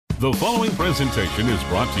The following presentation is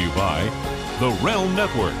brought to you by the Realm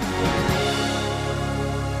Network.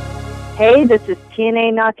 Hey, this is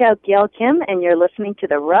TNA Knockout Gail Kim, and you're listening to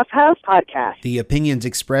the Rough House Podcast. The opinions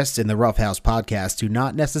expressed in the Rough House Podcast do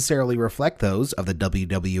not necessarily reflect those of the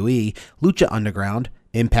WWE, Lucha Underground,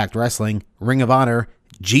 Impact Wrestling, Ring of Honor,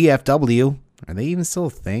 GFW, are they even still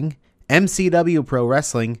a thing? MCW Pro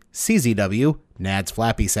Wrestling, CZW, Nad's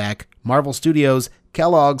Flappy Sack, Marvel Studios,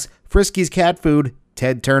 Kellogg's, Frisky's Cat Food,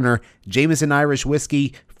 Ted Turner, Jameson Irish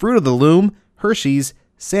Whiskey, Fruit of the Loom, Hershey's,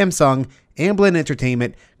 Samsung, Amblin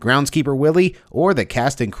Entertainment, Groundskeeper Willie, or the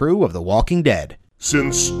cast and crew of The Walking Dead.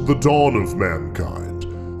 Since the dawn of mankind,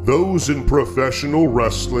 those in professional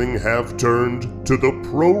wrestling have turned to the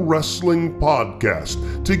Pro Wrestling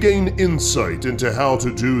Podcast to gain insight into how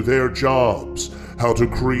to do their jobs, how to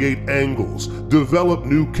create angles, develop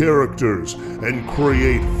new characters, and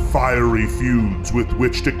create fiery feuds with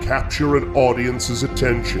which to capture an audience's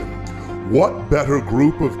attention. What better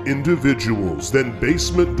group of individuals than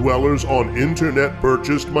basement dwellers on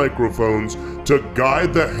internet-purchased microphones to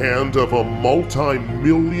guide the hand of a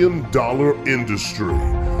multi-million-dollar industry?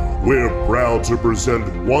 We're proud to present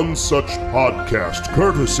one such podcast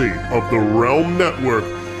courtesy of the Realm Network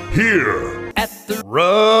here at the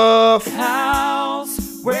Rough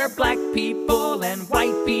House, where black people and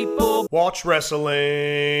white people watch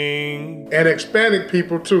wrestling. And Hispanic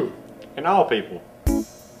people too. And all people.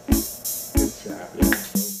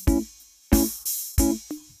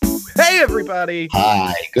 Hey everybody!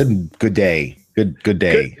 Hi, good day. Good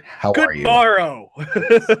day. How are you? Good morrow.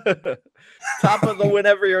 Top of the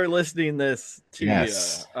whenever you're listening this to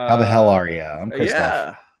yes. How the hell are you? I'm Christoph.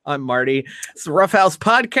 Yeah, I'm Marty. It's the Rough House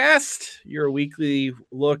Podcast, your weekly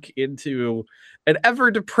look into an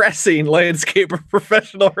ever-depressing landscape of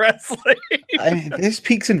professional wrestling. There's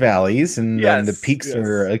peaks and valleys, and the peaks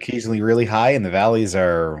are occasionally really high, and the valleys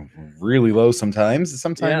are really low sometimes.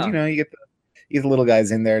 Sometimes, you get the little guys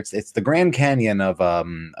in there. It's the Grand Canyon of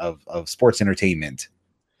sports entertainment.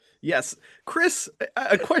 Yes, Chris.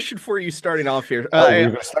 A question for you, starting off here. We're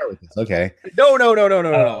going to start with this. Okay. No.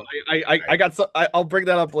 I got. I'll bring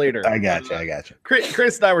that up later. I got you.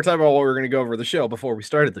 Chris and I were talking about what we were going to go over the show before we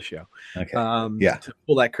started the show. Okay. To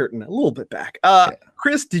pull that curtain a little bit back.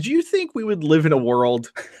 Chris, did you think we would live in a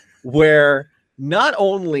world where not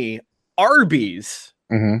only Arby's,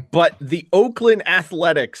 but the Oakland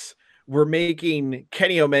Athletics were making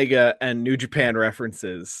Kenny Omega and New Japan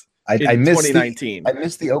references? I missed 2019. I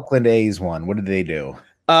missed the Oakland A's one. What did they do?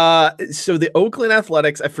 So the Oakland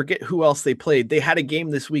Athletics, I forget who else they played. They had a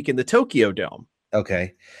game this week in the Tokyo Dome.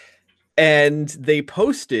 Okay. And they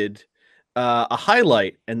posted a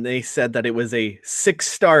highlight, and they said that it was a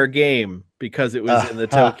 6-star game because it was in the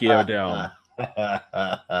Tokyo Dome.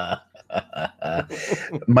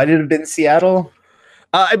 Might it have been Seattle?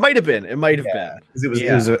 It might have been. It might have been. It was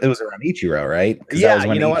around Ichiro, right? Yeah,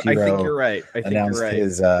 you know what? I think you're right. Announced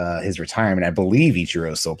his retirement. I believe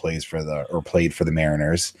Ichiro still played for the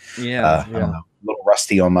Mariners. Yeah, I don't know. A little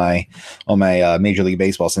rusty on my Major League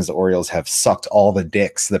Baseball since the Orioles have sucked all the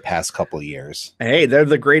dicks the past couple of years. Hey, they're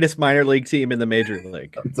the greatest minor league team in the Major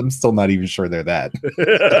League. I'm still not even sure they're that.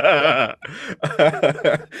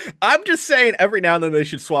 I'm just saying every now and then they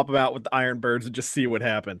should swap them out with the Ironbirds and just see what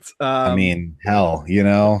happens. I mean, hell,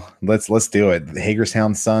 let's do it. The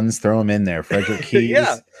Hagerstown Suns, throw them in there. Frederick Keys,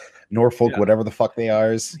 Norfolk, whatever the fuck they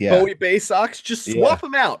are. Yeah. Bowie Bay Sox, just swap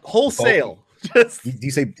them out wholesale. Do you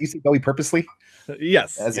say Bowie purposely?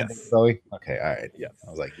 Yes. Bowie? Okay, all right. Yes. I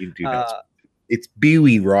was like, you do know. It's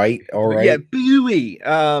Bowie, right? All right. Yeah, Bowie.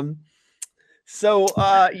 I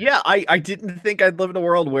didn't think I'd live in a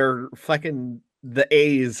world where fucking the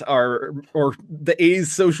A's or the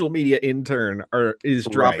A's social media intern is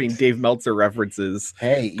dropping Dave Meltzer references.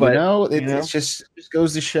 Hey, it just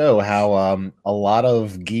goes to show how a lot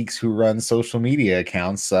of geeks who run social media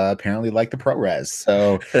accounts apparently like the pro res.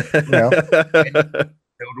 So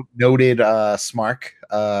noted smark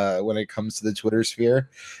when it comes to the Twitter sphere,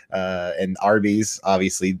 and Arby's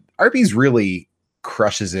really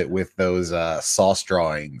crushes it with those sauce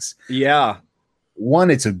drawings. Yeah.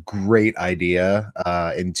 One, it's a great idea,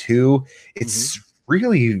 and two, it's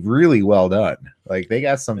really, really well done. Like, they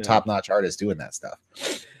got some top-notch artists doing that stuff.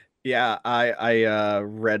 Yeah, I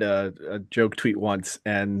read a joke tweet once,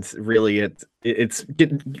 and really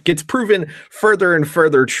gets proven further and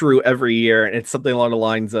further true every year, and it's something along the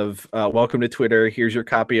lines of welcome to Twitter, here's your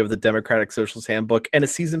copy of the Democratic Socialist Handbook and a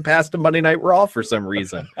season pass to Monday Night Raw for some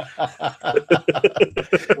reason. You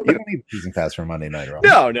don't need a season pass for Monday Night Raw.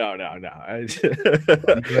 No.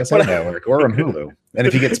 USA Network or on Hulu. And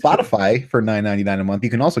if you get Spotify for $9.99 a month, you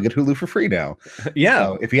can also get Hulu for free now. Yeah.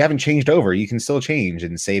 So if you haven't changed over, you can still change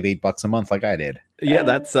and save $8 a month like I did. Yeah,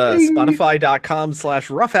 that's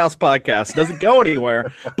Spotify.com/Roughhouse Podcast. Doesn't go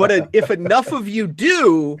anywhere. But if enough of you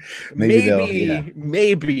do,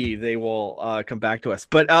 maybe they will come back to us.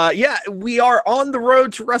 But yeah, we are on the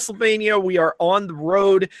road to WrestleMania. We are on the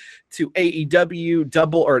road to AEW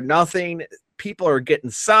Double or Nothing. People are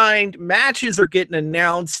getting signed. Matches are getting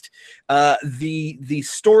announced. The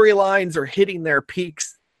storylines are hitting their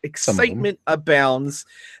peaks. Excitement abounds.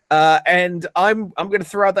 And I'm going to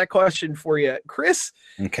throw out that question for you, Chris.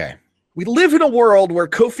 Okay. We live in a world where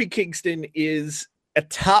Kofi Kingston is a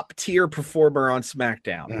top tier performer on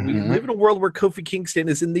SmackDown. Mm-hmm. We live in a world where Kofi Kingston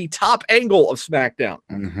is in the top angle of SmackDown.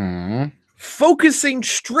 Mm-hmm. Focusing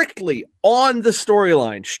strictly on the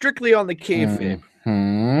storyline, strictly on the kayfabe.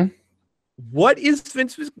 Mm-hmm. What is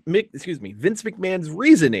Vince McMahon's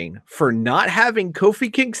reasoning for not having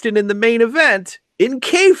Kofi Kingston in the main event in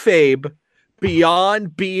kayfabe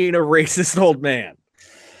beyond being a racist old man?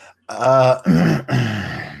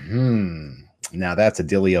 Now that's a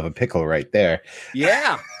dilly of a pickle right there.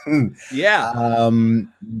 Yeah. Yeah.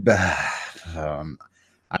 I'm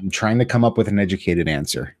trying to come up with an educated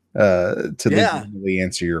answer to legitimately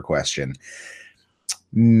answer your question.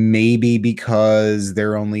 Maybe because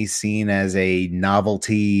they're only seen as a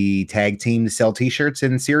novelty tag team to sell t-shirts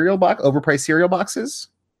in overpriced cereal boxes.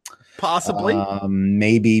 Possibly.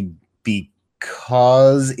 Maybe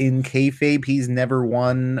because in kayfabe he's never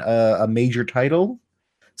won a major title.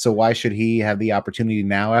 So why should he have the opportunity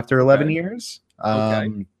now after 11 years?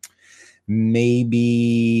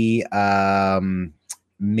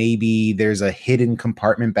 Maybe there's a hidden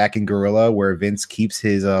compartment back in Gorilla where Vince keeps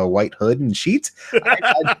his white hood and sheets.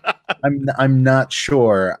 I'm not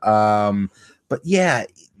sure. But yeah,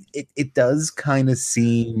 it does kind of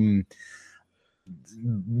seem,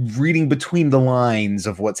 reading between the lines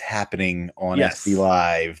of what's happening on SB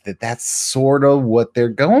Live, that's sort of what they're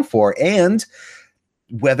going for. And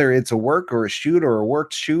whether it's a work or a shoot or a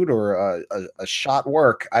worked shoot or a shot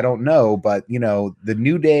work, I don't know. But, you know, the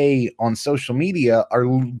New Day on social media are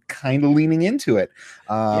kind of leaning into it.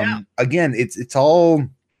 Again, it's all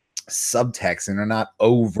subtext, and they're not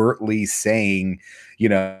overtly saying, you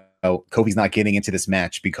know, Kofi's not getting into this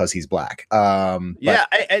match because he's black.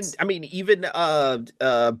 And I mean, even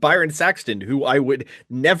Byron Saxton, who I would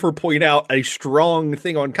never point out a strong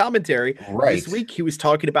thing on commentary, this week he was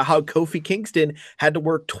talking about how Kofi Kingston had to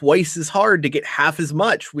work twice as hard to get half as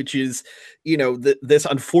much, which is, you know, this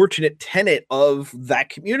unfortunate tenet of that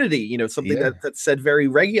community, you know, something that's said very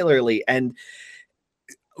regularly. And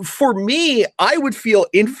for me, I would feel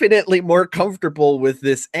infinitely more comfortable with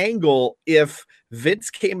this angle if Vince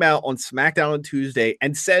came out on SmackDown on Tuesday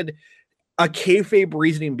and said a kayfabe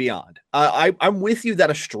reasoning beyond. I'm with you that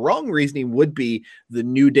a strong reasoning would be the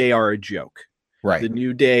New Day are a joke. Right. The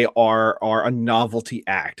New Day are a novelty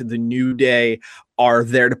act. The New Day are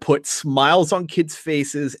there to put smiles on kids'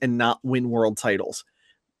 faces and not win world titles.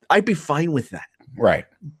 I'd be fine with that. Right.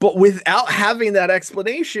 But without having that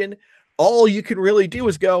explanation, all you can really do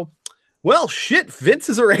is go, well, shit, Vince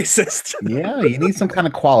is a racist. Yeah, you need some kind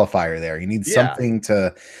of qualifier there. You need something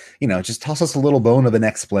to, you know, just toss us a little bone of an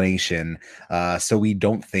explanation so we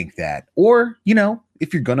don't think that. Or, you know,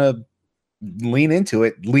 if you're going to lean into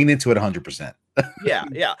it 100%.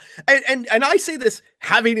 Yeah. And I say this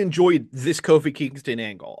having enjoyed this Kofi Kingston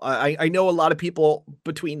angle. I know a lot of people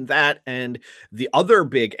between that and the other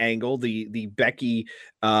big angle, the Becky,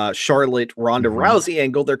 Charlotte, Ronda Rousey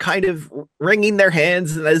angle, they're kind of wringing their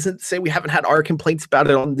hands. And that isn't to say we haven't had our complaints about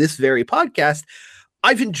it on this very podcast.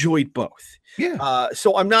 I've enjoyed both. Yeah.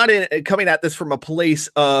 So I'm not coming at this from a place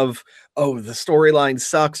of, oh, the storyline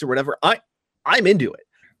sucks or whatever. I'm into it.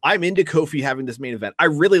 I'm into Kofi having this main event. I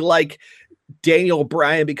really like Daniel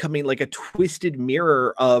Bryan becoming like a twisted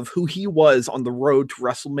mirror of who he was on the road to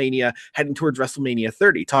WrestleMania, heading towards WrestleMania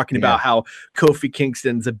 30, talking about how Kofi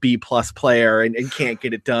Kingston's a B+ player and can't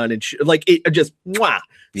get it done. And like it just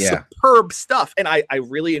superb stuff. And I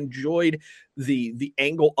really enjoyed the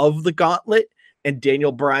angle of the gauntlet and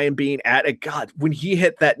Daniel Bryan being at it. God, when he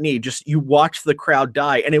hit that knee, just you watch the crowd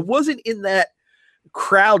die. And it wasn't in that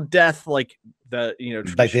crowd death like the, you know,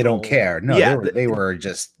 like they don't care. No, they were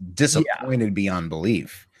just disappointed beyond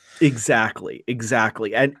belief. Exactly.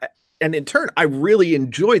 And in turn, I really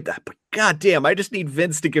enjoyed that. But God damn, I just need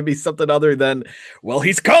Vince to give me something other than, well,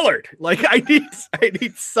 he's colored. Like I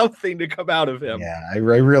need something to come out of him. Yeah, I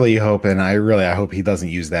really hope, and I hope he doesn't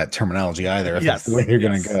use that terminology either. If that's the way you're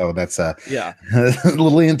going to go, that's a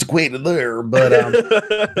little antiquated there. But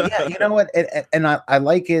yeah, you know what? And I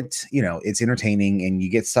like it. You know, it's entertaining, and you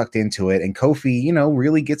get sucked into it. And Kofi, you know,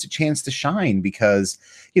 really gets a chance to shine because,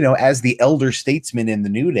 you know, as the elder statesman in the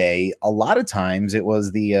New Day, a lot of times it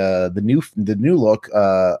was the new look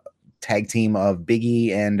tag team of Biggie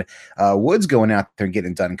and Woods going out there and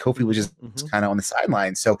getting it done. And Kofi was just kind of on the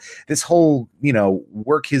sidelines. So this whole, you know,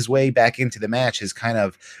 work his way back into the match has kind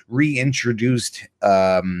of reintroduced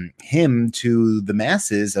him to the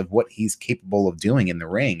masses of what he's capable of doing in the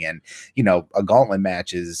ring. And, you know, a gauntlet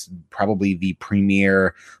match is probably the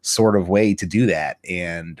premier sort of way to do that.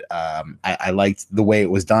 And I liked the way it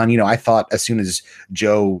was done. You know, I thought as soon as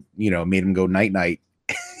Joe, you know, made him go night,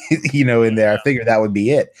 you know, in there, I figured that would be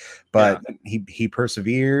it. But he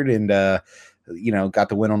persevered and you know, got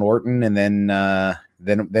the win on Orton, and then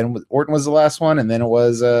Orton was the last one, and then it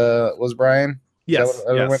was Bryan. Yes.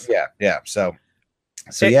 Yeah. So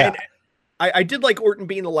and I did like Orton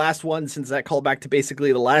being the last one, since that called back to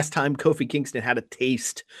basically the last time Kofi Kingston had a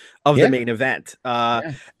taste of the main event.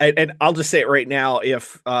 And I'll just say it right now,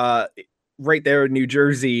 if right there in New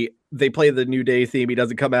Jersey they play the New Day theme, he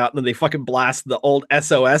doesn't come out, and then they fucking blast the old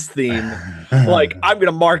SOS theme, like I'm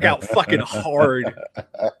gonna mark out fucking hard.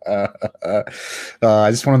 I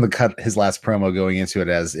just wanted to cut his last promo going into it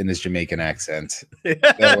as in his Jamaican accent.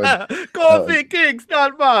 Kofi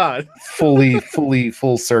Kingston, man.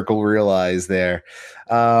 Full circle realize there.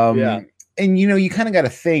 And you know, you kind of got to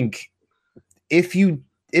think, if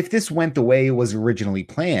this went the way it was originally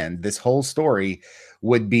planned, this whole story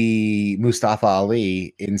would be Mustafa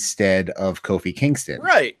Ali instead of Kofi Kingston.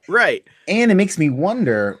 Right. And it makes me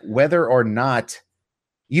wonder whether or not,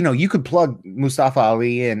 you know, you could plug Mustafa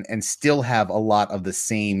Ali in and still have a lot of the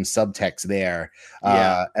same subtext there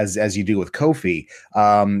as you do with Kofi.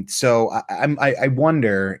 So I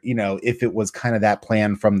wonder, you know, if it was kind of that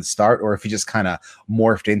plan from the start, or if he just kind of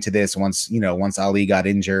morphed into this once Ali got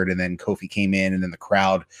injured and then Kofi came in and then the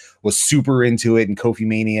crowd was super into it and Kofi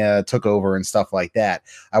Mania took over and stuff like that.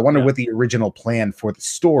 I wonder what the original plan for the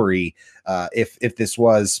story, if this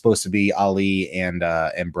was supposed to be Ali and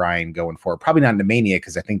Bryan going forward. Probably not into Mania,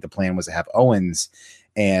 because I think the plan was to have Owens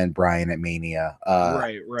and Bryan at Mania.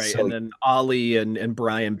 Right. So, and then Ali and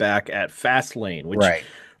Bryan back at Fastlane, which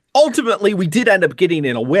ultimately we did end up getting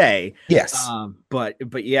in a way. Yes. But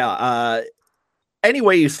yeah. Any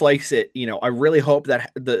you slice it, you know, I really hope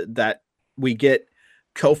that that we get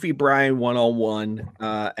Kofi Bryan one-on-one,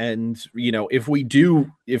 and you know, if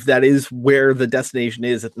that is where the destination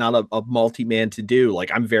is, it's not a multi-man to do,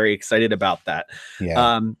 like I'm very excited about that.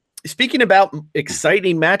 Speaking about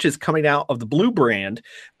exciting matches coming out of the Blue brand,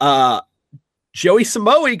 Joey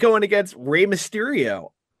Samoa going against Rey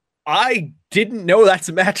Mysterio. I didn't know that's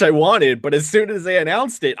a match I wanted, but as soon as they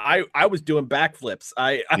announced it, I was doing backflips.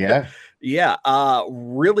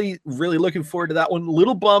 Really looking forward to that one.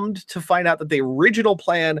 Little bummed to find out that the original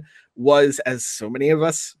plan was, as so many of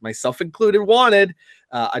us, myself included, wanted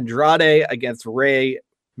Andrade against Rey,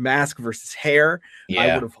 mask versus hair.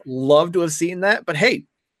 I would have loved to have seen that, but hey,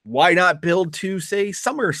 why not build to, say,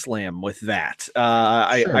 SummerSlam with that?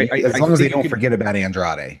 As long as they don't forget about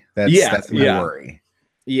Andrade. That's my worry.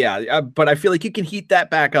 Yeah, but I feel like you can heat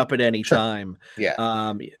that back up at any time.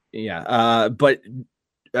 But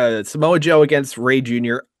Samoa Joe against Rey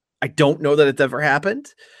Jr., I don't know that it's ever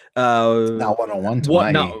happened. Not one-on-one.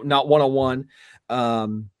 Not one-on-one.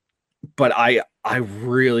 But I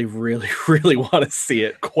really want to see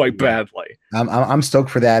it quite badly. I'm stoked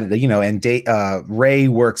for that. You know, and Rey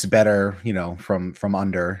works better, you know, from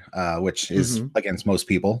under, which is against most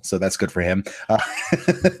people, so that's good for him.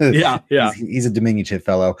 He's a diminutive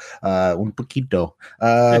fellow, un poquito.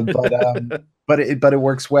 But it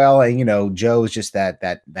works well, and you know, Joe's just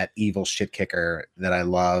that evil shit kicker that I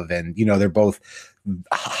love, and you know, they're both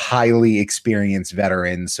highly experienced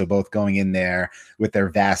veterans, so both going in there with their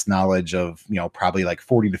vast knowledge of, you know, probably like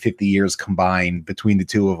 40 to 50 years combined between the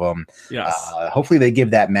two of them. Hopefully they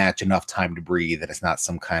give that match enough time to breathe, that it's not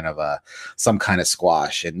some kind of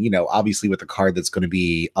squash. And you know, obviously with the card that's going to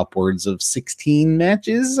be upwards of 16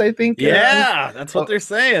 matches, I think. That's what they're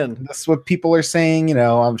saying. That's what people are saying. You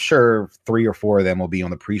know, I'm sure 3 or 4 of them will be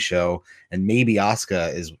on the pre-show, and maybe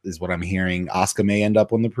Asuka is what I'm hearing. Asuka may end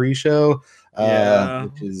up on the pre-show,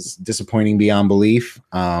 which is disappointing beyond belief.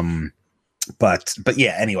 But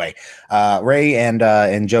yeah, anyway, Rey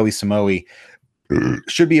and Joey Samoa,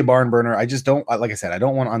 Should be a barn burner. I just don't, like I said, I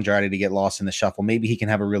don't want Andrade to get lost in the shuffle. Maybe he can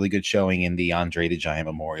have a really good showing in the Andre the Giant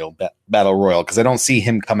Memorial Battle Royal, because I don't see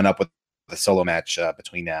him coming up with a solo match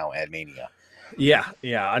between now and Mania. Yeah,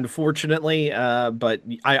 unfortunately, but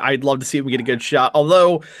I'd love to see him get a good shot.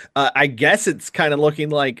 Although, I guess it's kind of looking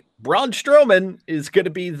like Braun Strowman is going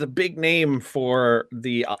to be the big name for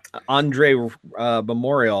the Andre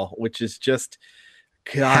Memorial, which is just,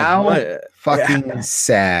 God, how fucking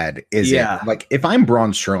sad is it? Like, if I'm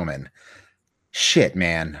Braun Strowman, shit,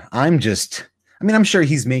 man, I'm sure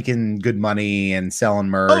he's making good money and selling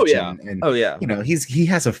merch. You know, he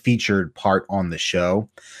has a featured part on the show.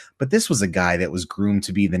 But this was a guy that was groomed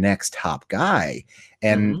to be the next top guy.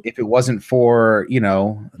 And if it wasn't for, you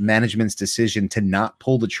know, management's decision to not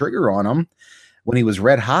pull the trigger on him when he was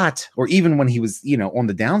red hot, or even when he was, you know, on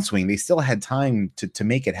the downswing, they still had time to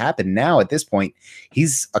make it happen. Now, at this point,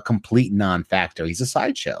 he's a complete non-factor. He's a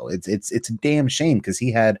sideshow. It's a damn shame, because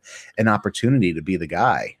he had an opportunity to be the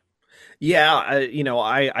guy. Yeah, you know,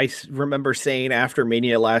 I remember saying after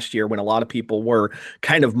Mania last year, when a lot of people were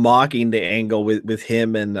kind of mocking the angle with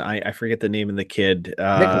him and I forget the name of the kid.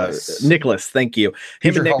 Nicholas, thank you.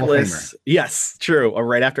 Him and Nicholas. Yes, true.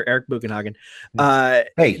 Right after Eric Buchenhagen.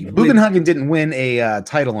 Hey, Buchenhagen didn't win a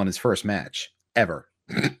title on his first match, ever.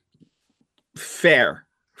 Fair.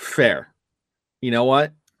 You know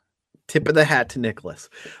what? Tip of the hat to Nicholas.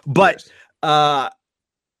 But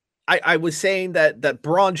I was saying that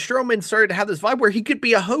Braun Strowman started to have this vibe where he could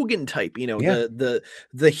be a Hogan type, you know,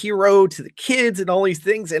 the hero to the kids and all these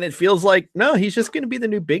things. And it feels like, no, he's just going to be the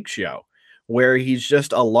new Big Show, where he's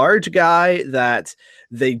just a large guy that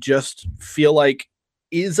they just feel like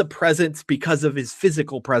is a presence because of his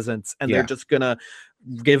physical presence. And they're just going to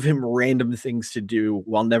give him random things to do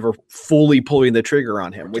while never fully pulling the trigger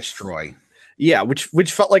on him, which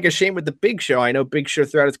felt like a shame with the Big Show. I know Big Show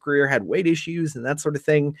throughout his career had weight issues and that sort of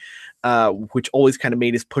thing, which always kind of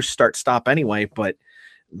made his push start stop anyway. But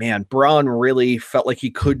man, Braun really felt like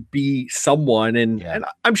he could be someone. And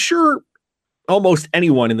I'm sure almost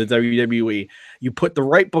anyone in the WWE, you put the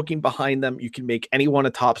right booking behind them, you can make anyone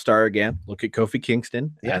a top star again. Look at Kofi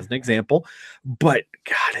Kingston as an example. But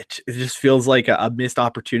God, it just feels like a missed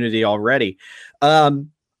opportunity already.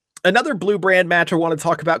 Another Blue Brand match I want to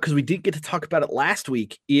talk about, because we did get to talk about it last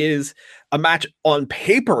week, is a match on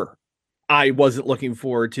paper I wasn't looking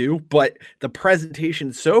forward to, but the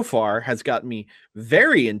presentation so far has got me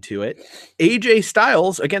very into it. AJ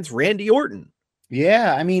Styles against Randy Orton.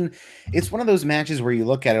 Yeah, I mean, it's one of those matches where you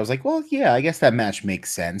look at it, I was like, well, yeah, I guess that match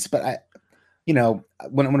makes sense. But when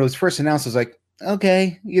it was first announced, I was like,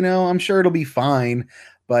 okay, you know, I'm sure it'll be fine.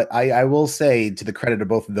 But I will say, to the credit of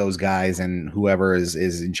both of those guys and whoever is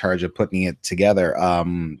in charge of putting it together,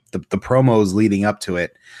 the promos leading up to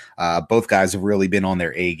it, both guys have really been on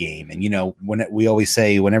their A game. And, you know, we always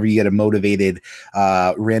say, whenever you get a motivated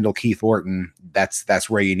Randall Keith Orton, that's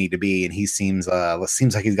where you need to be. And he seems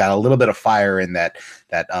like he's got a little bit of fire in that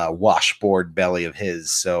washboard belly of his.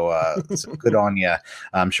 So good on you.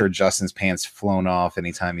 I'm sure Justin's pants flown off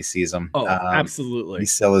anytime he sees him. Oh, absolutely. He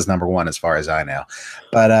still is number one as far as I know.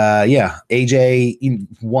 But AJ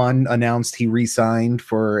announced he re-signed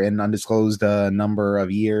for an undisclosed number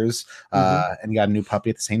of years, and got a new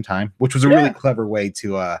puppy at the same time, which was a really clever way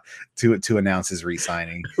to announce his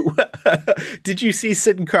re-signing. Did you see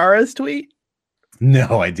Sin Cara's tweet?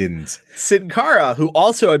 No, I didn't. Sin Cara, who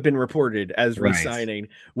also had been reported as re-signing,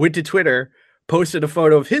 went to Twitter, posted a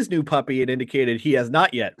photo of his new puppy, and indicated he has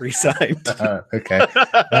not yet re-signed. Okay.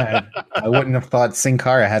 I wouldn't have thought Sin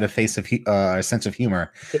Cara had a sense of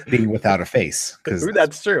humor, being without a face, because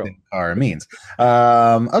that's true. Sin Cara means.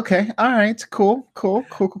 Okay. All right. Cool. But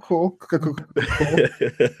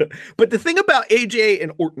the thing about AJ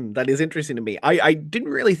and Orton that is interesting to me, I didn't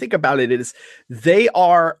really think about it, is they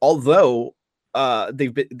are, although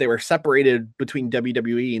they were separated between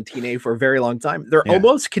WWE and TNA for a very long time, they're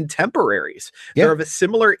almost contemporaries. They're of a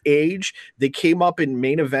similar age. They came up in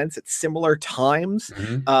main events at similar times.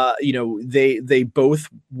 You know, they both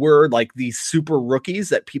were like these super rookies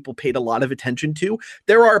that people paid a lot of attention to.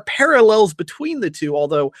 There are parallels between the two,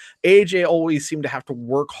 although AJ always seemed to have to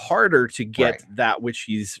work harder to get that which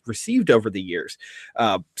he's received over the years.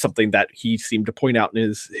 Something that he seemed to point out in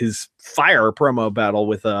his fire promo battle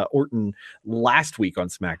with Orton last week on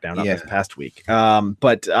SmackDown, not this past week.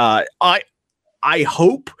 But I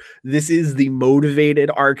hope this is the motivated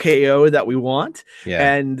RKO that we want.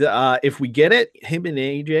 And if we get it, him and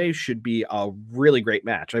AJ should be a really great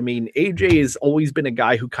match. I mean, AJ has always been a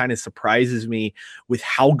guy who kind of surprises me with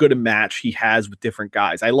how good a match he has with different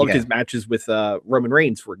guys. I loved his matches with Roman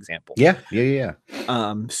Reigns, for example. Yeah.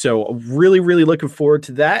 So really, really looking forward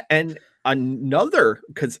to that. And another,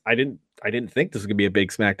 because I didn't think this was gonna be a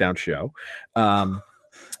big SmackDown show.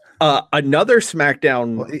 Another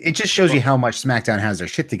SmackDown. Well, it just shows you how much SmackDown has their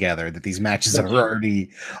shit together, that these matches are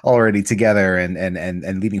already together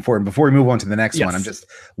and leading forward. And before we move on to the next one, I'm just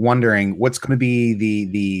wondering what's going to be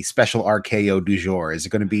the special RKO du jour. Is it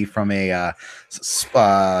going to be from a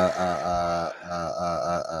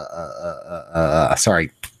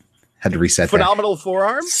sorry, had to reset. Phenomenal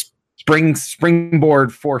forearm.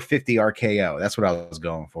 Springboard 450 RKO. That's what I was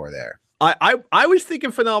going for there. I was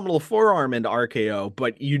thinking phenomenal forearm into RKO,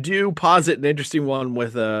 but you do posit an interesting one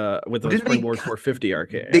with a springboard 450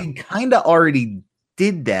 RKO. They kind of already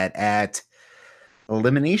did that at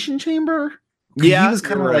Elimination Chamber. Yeah, he was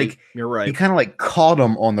kind of like you're right. He kind of like caught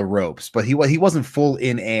him on the ropes, but he wasn't full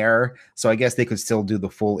in air, so I guess they could still do the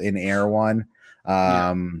full in air one.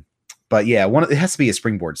 But yeah, it has to be a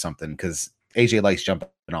springboard something because AJ likes jumping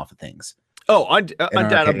off of things. Oh,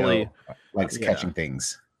 undoubtedly likes catching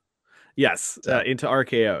things. Yes, into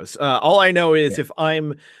RKOs. All I know is if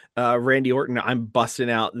I'm Randy Orton, I'm busting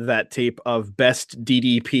out that tape of best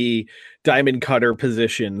DDP diamond cutter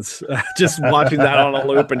positions, just watching that on a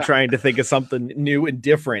loop and trying to think of something new and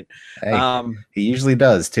different. Hey, he usually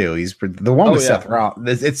does too. He's the one with Seth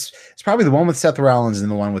Rollins. It's probably the one with Seth Rollins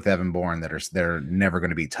and the one with Evan Bourne that they're never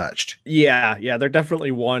going to be touched. Yeah, they're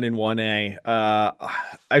definitely 1 and 1A.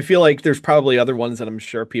 I feel like there's probably other ones that I'm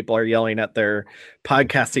sure people are yelling at their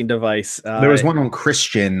podcasting device. There was one on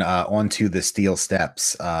Christian onto the steel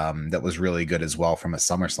steps that was really good as well from a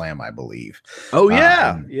SummerSlam, I believe. Oh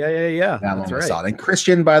yeah, yeah. That one was solid. And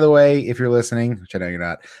Christian, by the way, if you're listening, which I know you're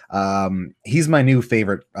not, he's my new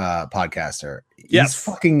favorite podcaster. He's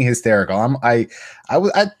fucking hysterical. I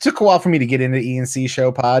took a while for me to get into ENC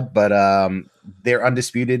show pod, but their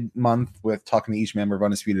Undisputed month with talking to each member of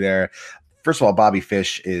Undisputed Era. First of all, Bobby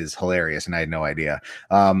Fish is hilarious, and I had no idea.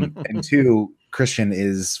 And two, Christian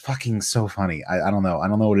is fucking so funny. I don't know. I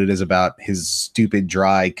don't know what it is about his stupid,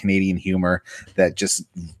 dry Canadian humor that just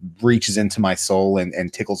reaches into my soul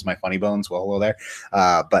and tickles my funny bones. Well, hello there.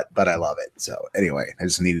 But I love it. So anyway, I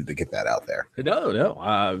just needed to get that out there.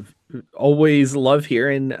 No. Always love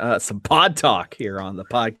hearing some pod talk here on the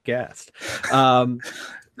podcast.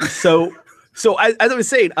 So as I was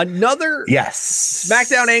saying, another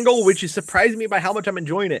SmackDown angle, which is surprising me by how much I'm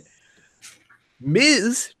enjoying it.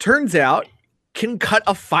 Miz turns out can cut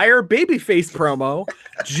a fire babyface promo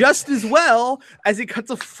just as well as he cuts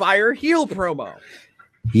a fire heel promo.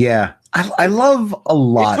 Yeah, I love a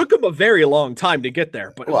lot. It took him a very long time to get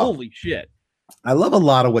there, but holy shit. I love a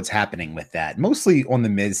lot of what's happening with that, mostly on the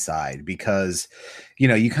Miz side, because,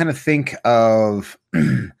 you kind of think of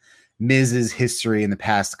Miz's history in the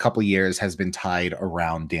past couple years has been tied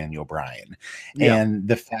around Daniel Bryan. And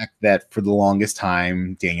the fact that for the longest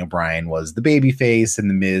time, Daniel Bryan was the babyface and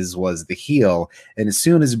the Miz was the heel. And as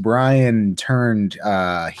soon as Bryan turned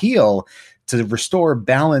heel, to restore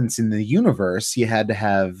balance in the universe, you had to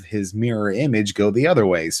have his mirror image go the other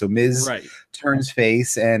way. So Miz turns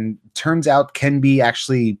face and turns out can be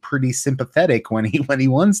actually pretty sympathetic when he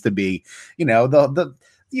wants to be.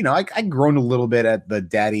 I groaned a little bit at the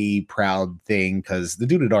daddy proud thing because the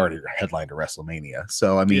dude had already headlined to WrestleMania.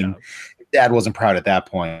 So, I mean, if dad wasn't proud at that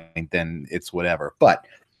point, then it's whatever. But,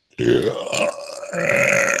 that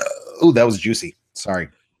was juicy. Sorry.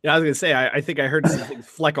 Yeah, I was going to say, I think I heard something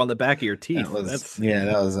fleck on the back of your teeth. That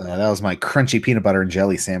was my crunchy peanut butter and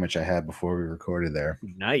jelly sandwich I had before we recorded there.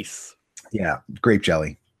 Nice. Yeah, grape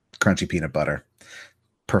jelly, crunchy peanut butter.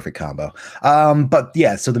 Perfect combo. But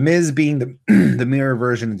yeah, so the Miz being the mirror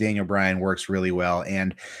version of Daniel Bryan works really well,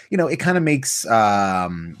 and it kind of makes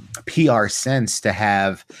PR sense to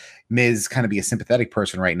have Miz kind of be a sympathetic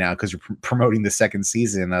person right now because you're promoting the second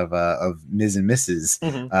season of Miz and Mrs.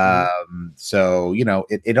 So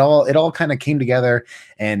it all kind of came together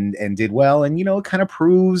and did well, and it kind of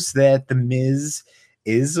proves that the Miz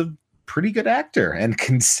is a pretty good actor and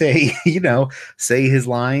can say his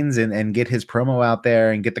lines and get his promo out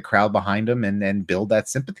there and get the crowd behind him and build that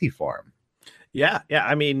sympathy for him. Yeah.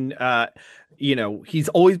 I mean, he's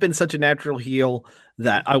always been such a natural heel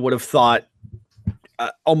that I would have thought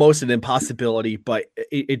almost an impossibility, but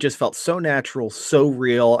it just felt so natural, so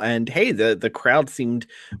real. And hey, the crowd seemed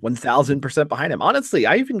 1000% behind him. Honestly,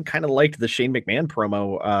 I even kind of liked the Shane McMahon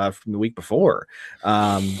promo from the week before.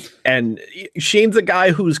 And Shane's a guy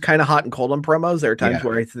who's kind of hot and cold on promos. There are times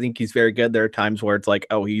where I think he's very good. There are times where it's like,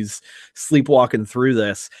 oh, he's sleepwalking through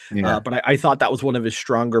this. But I thought that was one of his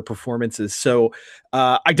stronger performances. So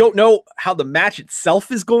I don't know how the match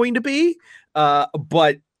itself is going to be,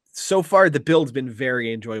 but so far the build's been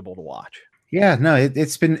very enjoyable to watch. Yeah, no,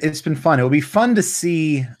 it's been fun. It'll be fun to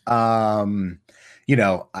see,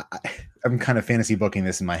 I'm kind of fantasy booking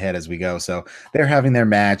this in my head as we go. So they're having their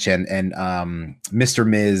match, and Mr.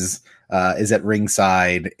 Miz is at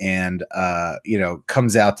ringside, and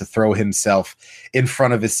comes out to throw himself in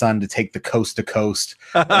front of his son to take the coast to coast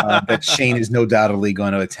that Shane is no doubtedly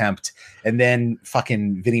going to attempt. And then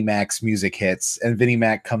fucking Vinnie Mac's music hits, and Vinnie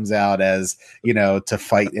Mac comes out as to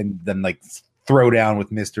fight, and then like throw down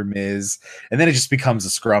with Mr. Miz, and then it just becomes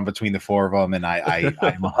a scrum between the four of them, and I'm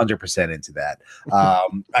 100% into that.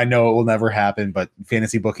 I know it will never happen, but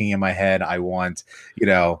fantasy booking in my head, I want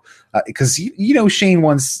because Shane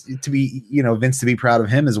wants to be Vince to be proud of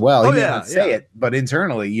him as well. He may not say it, but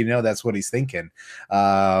internally that's what he's thinking.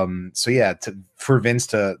 For Vince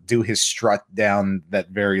to do his strut down that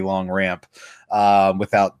very long ramp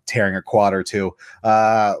without tearing a quad or two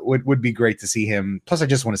would be great to see him. Plus, I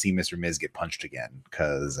just want to see Mr. Miz get punched again,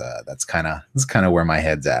 because that's kind of where my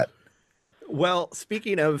head's at. Well,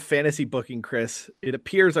 speaking of fantasy booking, Chris, it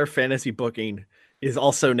appears our fantasy booking is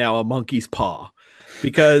also now a monkey's paw,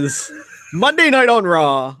 because Monday night on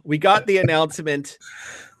Raw, we got the announcement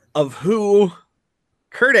of who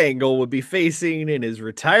Kurt Angle would be facing in his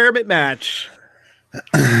retirement match.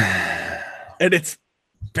 And it's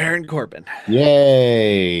Baron Corbin.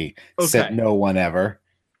 Yay. Okay. Except no one ever.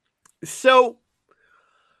 So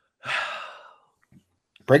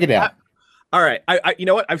break it down. All right. I you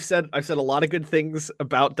know what? I've said a lot of good things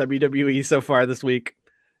about WWE so far this week.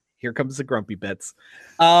 Here comes the grumpy bits.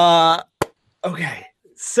 Okay.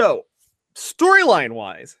 So storyline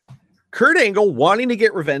wise, Kurt Angle wanting to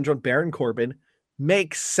get revenge on Baron Corbin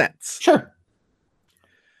makes sense. Sure.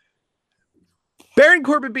 Baron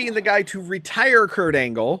Corbin being the guy to retire Kurt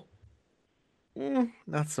Angle,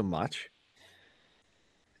 not so much.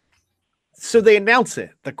 So they announce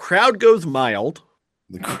it. The crowd goes mild.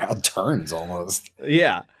 The crowd turns almost.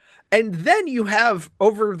 Yeah. And then you have,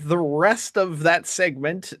 over the rest of that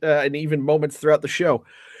segment, and even moments throughout the show,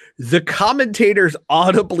 the commentators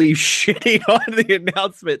audibly shitting on the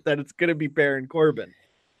announcement that it's going to be Baron Corbin.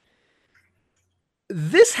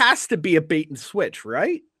 This has to be a bait and switch,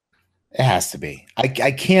 right? It has to be. I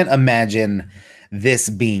can't imagine this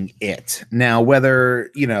being it. Now,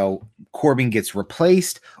 whether, Corbin gets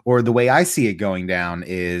replaced, or the way I see it going down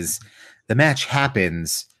is the match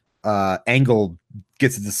happens, Angle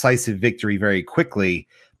gets a decisive victory very quickly,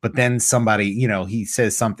 but then somebody, he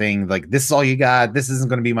says something like, this is all you got, this isn't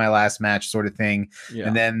going to be my last match, sort of thing. Yeah.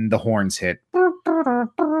 And then the horns hit.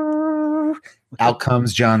 Out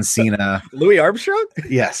comes John Cena. Louis Armstrong?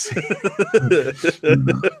 Yes.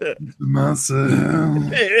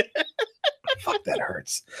 Fuck, that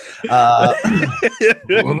hurts.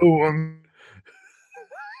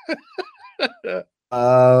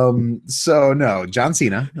 So no, John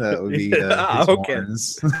Cena. That would be okay.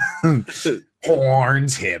 Horns.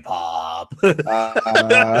 Horns hip hop.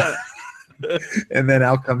 And then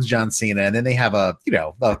out comes John Cena, and then they have a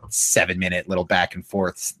 7-minute little back and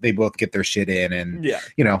forth. They both get their shit in, and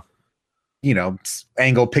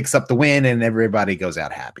Angle picks up the win, and everybody goes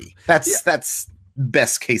out happy. That's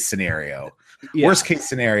best case scenario. Yeah. Worst case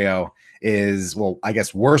scenario is, I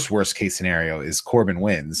guess worst case scenario is Corbin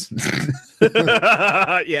wins.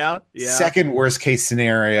 Yeah. Second worst case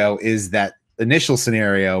scenario is that initial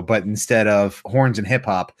scenario, but instead of horns and hip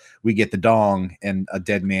hop, we get the dong and a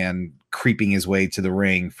dead man creeping his way to the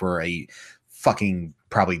ring for a fucking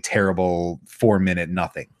probably terrible 4-minute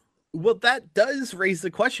nothing. Well, that does raise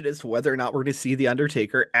the question as to whether or not we're going to see The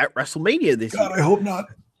Undertaker at WrestleMania this year. I hope not.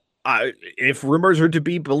 If rumors are to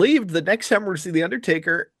be believed, the next time we're going to see The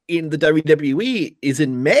Undertaker in the WWE is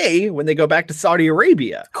in May, when they go back to Saudi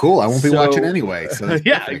Arabia. Cool. I won't be watching anyway. So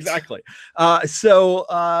yeah, exactly.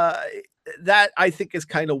 That I think is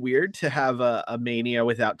kind of weird, to have a Mania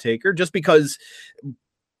without Taker, just because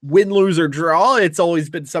win, lose, or draw, it's always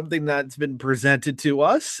been something that's been presented to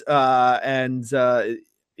us. It'll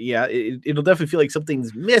definitely feel like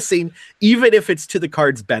something's missing, even if it's to the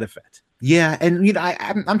card's benefit. Yeah. And,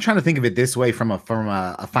 I'm trying to think of it this way from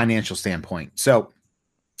a financial standpoint. So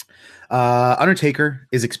Undertaker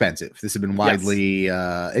is expensive. This has been widely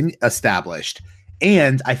established.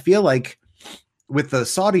 And I feel like with the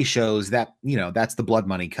Saudi shows, that that's the blood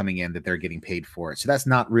money coming in that they're getting paid for it. So that's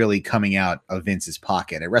not really coming out of Vince's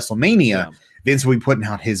pocket. At WrestleMania, Vince will be putting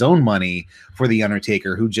out his own money for the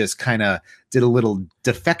Undertaker, who just kind of did a little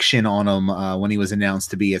defection on him when he was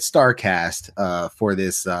announced to be at StarCast for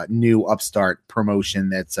this new upstart promotion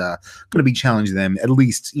that's going to be challenging them, at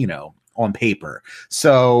least on paper.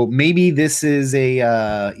 So maybe this is a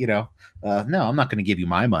no, I'm not going to give you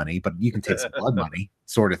my money, but you can take some blood money,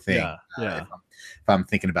 sort of thing. Yeah. If I'm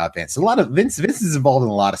thinking about Vince, Vince is involved in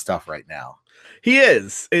a lot of stuff right now. He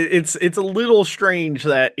is. It's a little strange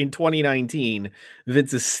that in 2019,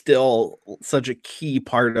 Vince is still such a key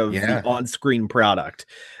part of the on-screen product,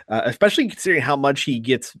 especially considering how much he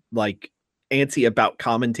gets like antsy about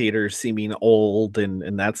commentators seeming old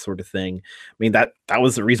and that sort of thing. I mean, that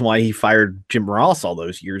was the reason why he fired Jim Ross all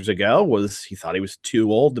those years ago, was he thought he was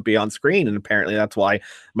too old to be on screen. And apparently that's why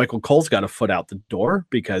Michael Cole's got a foot out the door,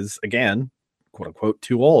 because again, quote unquote,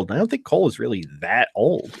 too old. I don't think Cole is really that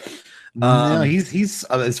old. No, he's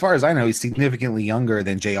as far as I know, he's significantly younger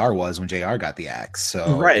than JR was when JR got the axe.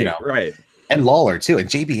 So right. And Lawler too, and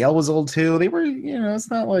JBL was old too. They were,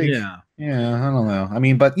 it's not like, I don't know. I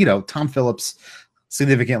mean, but Tom Phillips,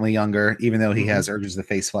 significantly younger, even though he has urges to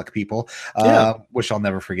face fuck people, which I'll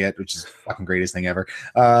never forget, which is the fucking greatest thing ever.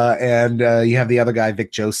 And you have the other guy,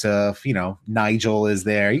 Vic Joseph. Nigel is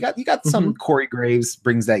there. You got some Corey Graves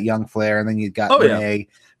brings that young flair, and then you got Renee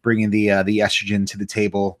bringing the estrogen to the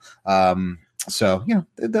table. So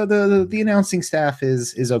the announcing staff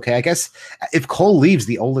is okay. I guess if Cole leaves,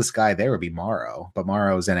 the oldest guy there would be Morrow, but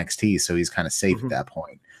Morrow's NXT, so he's kind of safe at that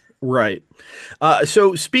point. Right.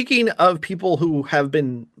 So speaking of people who have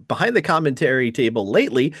been behind the commentary table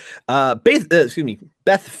lately, Beth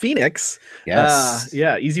Phoenix. Yes.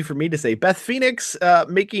 Easy for me to say. Beth Phoenix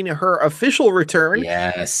making her official return.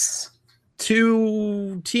 Yes.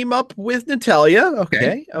 To team up with Natalya.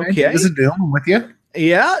 Okay. This is a deal. I'm with you.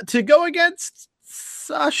 Yeah, to go against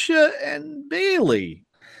Sasha and Bailey.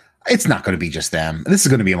 It's not going to be just them. This is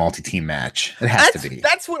going to be a multi-team match. It has to be.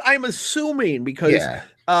 That's what I'm assuming, because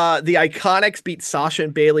the Iconics beat Sasha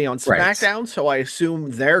and Bailey on SmackDown, so I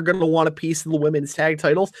assume they're going to want a piece of the women's tag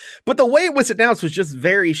titles. But the way it was announced was just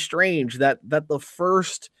very strange, that the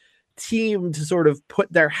first team to sort of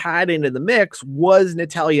put their hat into the mix was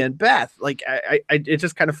Natalya and Beth. Like, it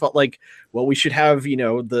just kind of felt like, well, we should have,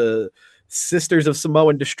 the Sisters of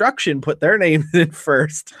Samoan Destruction put their name in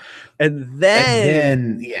first, and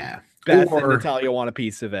then Beth and Natalya want a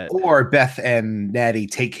piece of it. Or Beth and Natty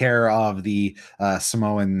take care of the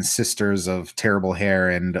Samoan Sisters of Terrible Hair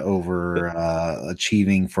and over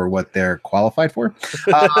achieving for what they're qualified for.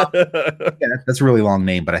 That's a really long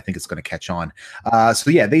name, but I think it's going to catch on.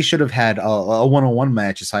 They should have had a one-on-one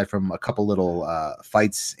match aside from a couple little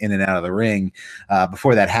fights in and out of the ring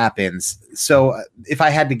before that happens. So if I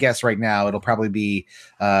had to guess right now, it'll probably be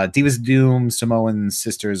Divas of Doom, Samoan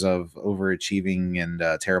Sisters of Overachieving and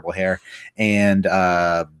Terrible Hair, and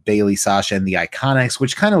Bailey, Sasha, and the Iconics,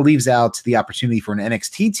 which kind of leaves out the opportunity for an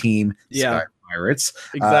NXT team, Sky Pirates,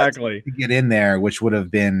 exactly, to get in there, which would have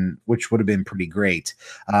been pretty great.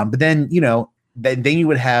 But then then you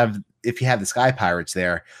would have, if you have the Sky Pirates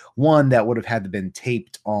there, one that would have had to been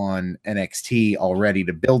taped on NXT already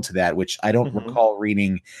to build to that, which I don't recall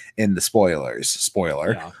reading in the spoiler.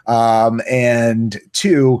 And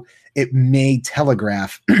two, it may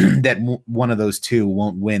telegraph that one of those two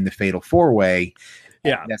won't win the Fatal 4-Way.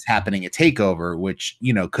 That's happening at TakeOver, which,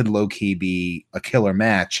 could low-key be a killer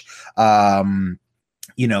match. And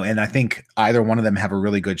I think either one of them have a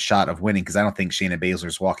really good shot of winning, because I don't think Shayna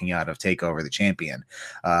Baszler's walking out of TakeOver the champion.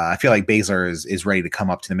 I feel like Baszler is ready to come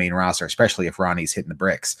up to the main roster, especially if Ronnie's hitting the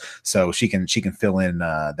bricks. So she can fill in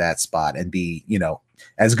that spot and be,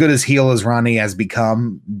 as good as heel as Ronnie has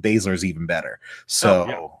become, Baszler's even better.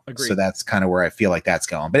 So that's kind of where I feel like that's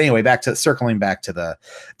going. But anyway, circling back to the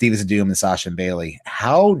Divas of Doom and Sasha and Bailey.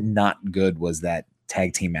 How not good was that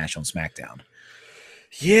tag team match on SmackDown?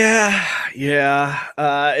 It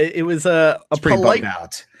was a polite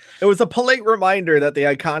out. It was a polite reminder that the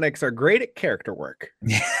Iconics are great at character work.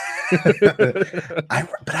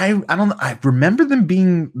 I remember them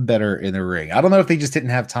being better in the ring. I don't know if they just didn't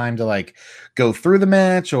have time to go through the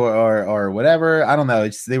match or whatever. I don't know.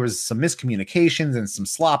 There was some miscommunications and some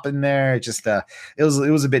slop in there. It just it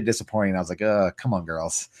was a bit disappointing. I was like, come on,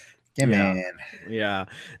 girls. Not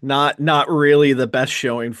really the best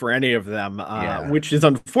showing for any of them, which is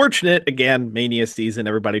unfortunate. Again, Mania season,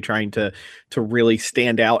 everybody trying to really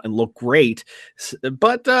stand out and look great.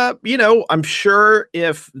 But I'm sure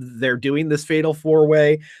if they're doing this Fatal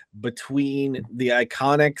 4-Way between the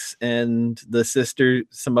Iconics and the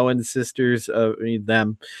Samoan Sisters of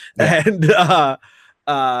them, and the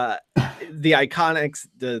Iconics,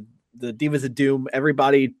 the Divas of Doom,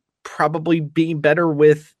 everybody probably being better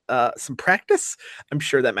with some practice, I'm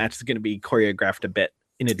sure that match is going to be choreographed a bit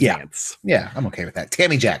in advance. Yeah, I'm okay with that.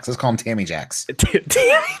 Tammy Jacks. Let's call him Tammy Jacks. Tammy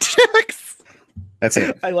Jacks. That's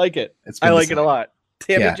it. I like it. I like it a lot.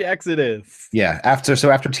 Tammy Jacks it is. Yeah. After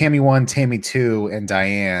Tammy 1, Tammy 2, and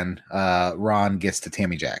Diane, Ron gets to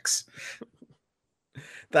Tammy Jacks.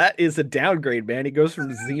 That is a downgrade, man. He goes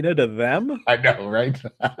from Xena to them. I know, right?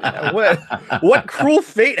 What cruel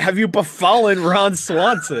fate have you befallen Ron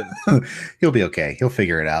Swanson? He'll be okay. He'll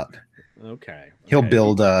figure it out. Okay. He'll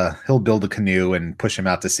build a canoe and push him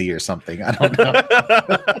out to sea or something. I don't know.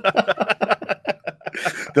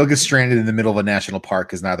 They'll get stranded in the middle of a national park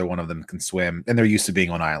because neither one of them can swim, and they're used to being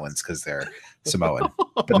on islands because they're Samoan,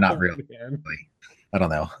 but not really. I don't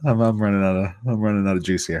know. I'm running out of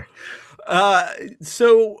juice here.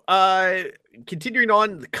 Continuing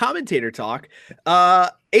on the commentator talk,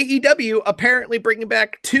 AEW apparently bringing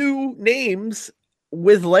back 2 names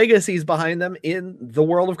with legacies behind them in the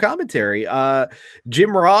world of commentary.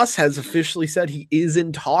 Jim Ross has officially said he is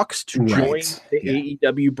in talks to join the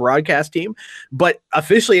AEW broadcast team, but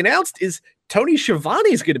officially announced is Tony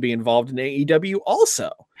Schiavone is going to be involved in AEW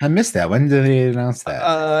also. I missed that. When did they announce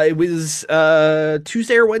that? It was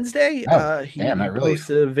Tuesday or Wednesday. He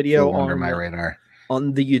posted a video under my radar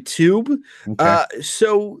on the YouTube. Okay.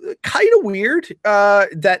 So kind of weird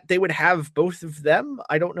that they would have both of them.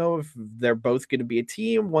 I don't know if they're both going to be a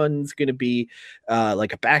team. One's going to be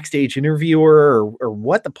like a backstage interviewer or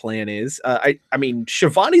what the plan is. I mean,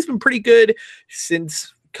 Shivani's been pretty good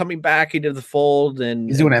since coming back into the fold, and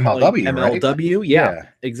he's doing MLW, right? Yeah,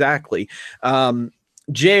 exactly.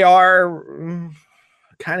 JR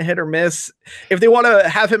kind of hit or miss. If they want to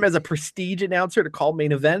have him as a prestige announcer to call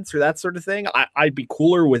main events or that sort of thing, I'd be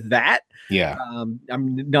cooler with that. Yeah.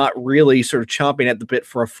 I'm not really sort of chomping at the bit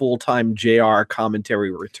for a full-time JR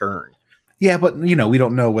commentary return. Yeah, but we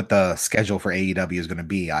don't know what the schedule for AEW is going to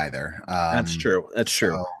be either. That's true.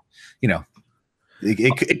 So,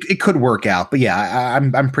 it could work out, but yeah,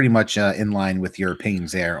 I'm pretty much in line with your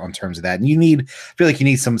opinions there on terms of that. And I feel like you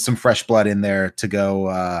need some fresh blood in there to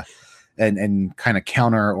go and kind of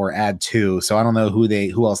counter or add to. So I don't know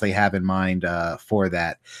who else they have in mind for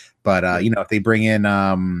that. But if they bring in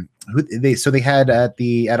they had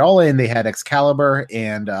at All In they had Excalibur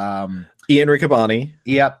and Ian Riccaboni.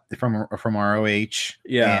 Yep, from ROH.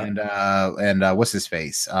 Yeah, and what's his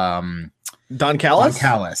face? Don Callis? Don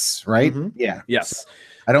Callis, right? Mm-hmm. Yeah. Yes.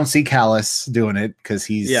 I don't see Callis doing it because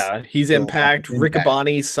he's Impact.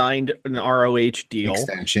 Riccaboni signed an ROH deal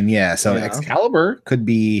extension. Yeah. So Excalibur could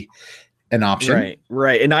be an option.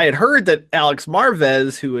 Right. And I had heard that Alex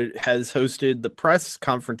Marvez, who has hosted the press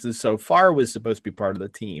conferences so far, was supposed to be part of the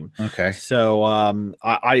team. Okay. So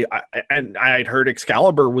I had heard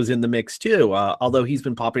Excalibur was in the mix too, although he's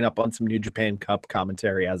been popping up on some New Japan Cup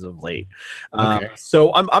commentary as of late.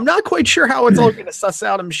 So I'm not quite sure how it's all going to suss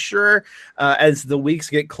out. I'm sure as the weeks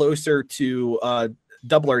get closer to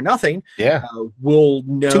Double or Nothing, we'll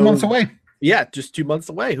know. 2 months away. Yeah, just 2 months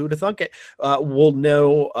away. Who'd have thunk it? We'll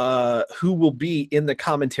know who will be in the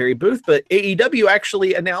commentary booth. But AEW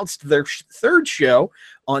actually announced their third show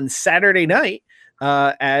on Saturday night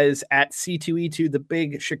as at C2E2, the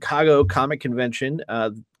big Chicago comic convention.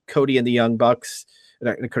 Cody and the Young Bucks.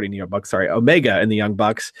 Omega and the Young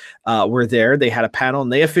Bucks were there. They had a panel,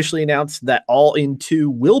 and they officially announced that All In 2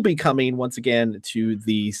 will be coming once again to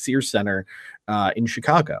the Sears Center in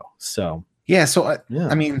Chicago. So... yeah, so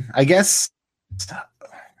I mean, I guess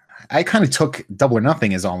I kind of took Double or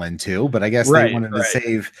Nothing as All In too, but I guess they wanted to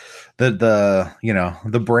save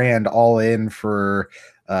the brand All In for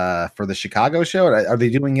the Chicago show. Are they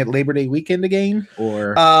doing it Labor Day weekend again,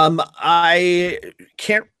 or I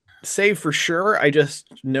can't say for sure. I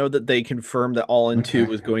just know that they confirmed that All In 2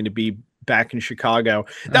 was going to be back in Chicago.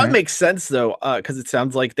 That would make sense though, because it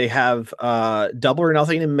sounds like they have Double or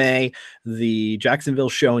Nothing in May, the Jacksonville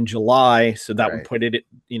show in July, so that would put it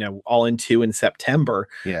All In 2 in September.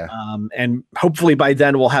 And hopefully by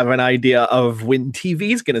then we'll have an idea of when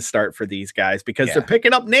TV is going to start for these guys, because they're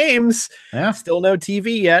picking up names. Still no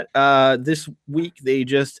TV yet. This week they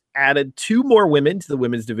just added 2 more women to the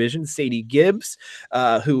women's division. Sadie Gibbs,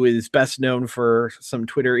 who is best known for some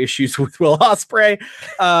Twitter issues with Will Ospreay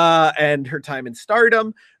and her time in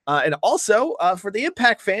Stardom. And also for the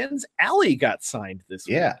Impact fans, Allie got signed this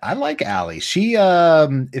week. Yeah, I like Allie. She,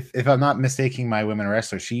 if I'm not mistaking my women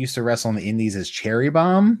wrestler, she used to wrestle in the Indies as Cherry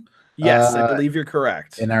Bomb. Yes, I believe you're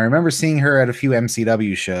correct. And I remember seeing her at a few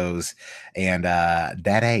MCW shows, and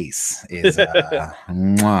that ace is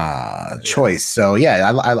choice. So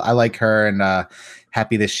yeah, I like her, and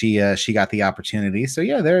happy that she got the opportunity. So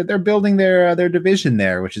yeah, they're building their division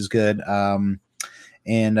there, which is good.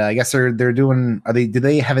 And I guess they're doing. Have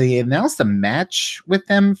they announced a match with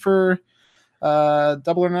them for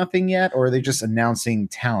Double or Nothing yet, or are they just announcing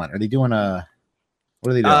talent? Are they doing a?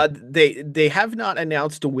 What are they doing? They have not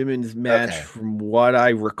announced a women's match from what I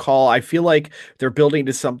recall. I feel like they're building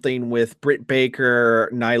to something with Britt Baker,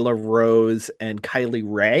 Nyla Rose, and Kylie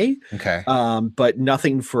Ray. Okay. But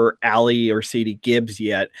nothing for Allie or Sadie Gibbs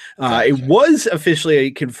yet. It was officially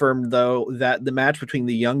confirmed, though, that the match between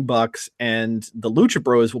the Young Bucks and the Lucha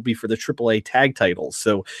Bros will be for the AAA tag titles.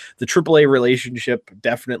 So the AAA relationship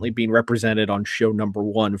definitely being represented on show number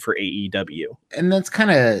 1 for AEW. And that's kind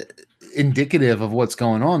of indicative of what's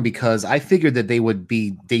going on, because I figured that they would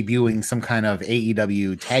be debuting some kind of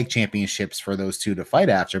AEW tag championships for those two to fight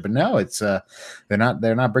after, but no, it's they're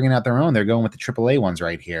not bringing out their own. They're going with the AAA ones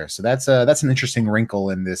right here. So that's an interesting wrinkle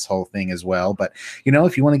in this whole thing as well. But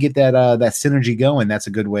if you want to get that synergy going, that's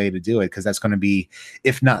a good way to do it, because that's going to be,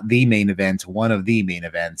 if not the main event, one of the main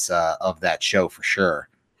events of that show for sure.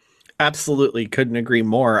 Absolutely. Couldn't agree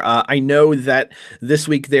more. I know that this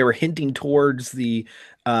week they were hinting towards the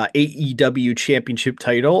AEW championship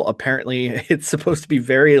title. Apparently it's supposed to be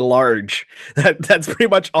very large. That's pretty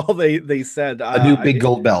much all they said. A new big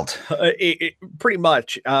gold belt. Pretty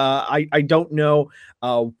much. I don't know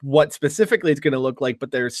what specifically it's going to look like, but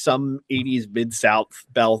there's some 80s Mid-South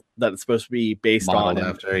belt that it's supposed to be based modeled on.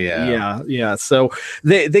 After, yeah. So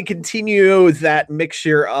they continue that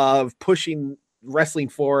mixture of pushing wrestling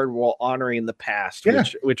forward while honoring the past,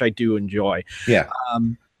 which I do enjoy. Yeah.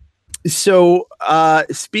 So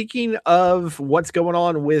speaking of what's going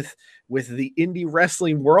on with the indie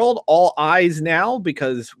wrestling world, all eyes now,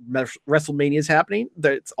 because WrestleMania is happening.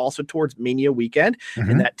 That's also towards Mania weekend,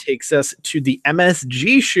 and that takes us to the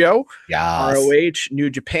MSG show. Yes. ROH New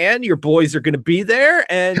Japan. Your boys are going to be there,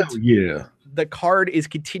 and hell yeah. The card is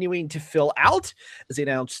continuing to fill out. As they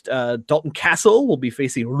announced, Dalton Castle will be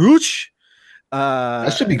facing Rush.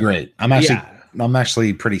 That should be great. I'm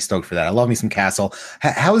actually pretty stoked for that. I love me some Castle.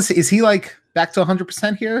 How is he like back to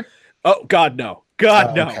 100% here? Oh God, no.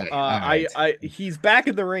 No. Okay. I he's back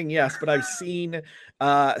in the ring, yes, but I've seen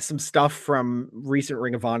some stuff from recent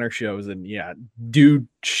Ring of Honor shows, and dude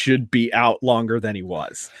should be out longer than he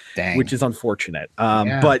was. Dang. Which is unfortunate.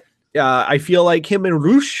 But I feel like him and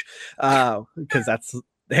Rush, because that's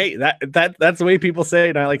the way people say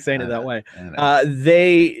it, and I like saying it that way.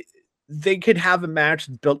 They could have a match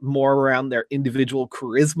built more around their individual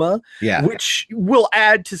charisma, which will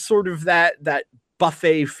add to sort of that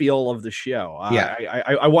buffet feel of the show.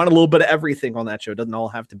 I want a little bit of everything on that show. It doesn't all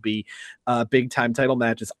have to be big time title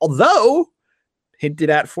matches, although hinted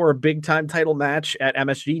at for a big time title match at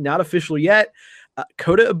MSG, not official yet.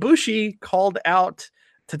 Kota Ibushi called out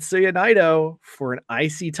Tetsuya Naito for an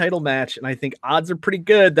IC title match, and I think odds are pretty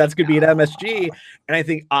good that's going to be at MSG, and I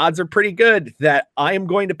think odds are pretty good that I am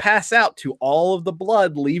going to pass out to all of the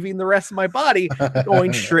blood leaving the rest of my body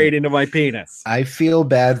going straight into my penis. I feel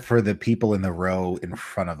bad for the people in the row in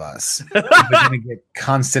front of us. They're going to get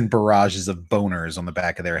constant barrages of boners on the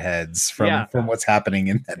back of their heads from what's happening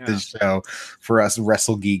in this show for us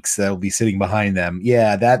wrestle geeks that will be sitting behind them.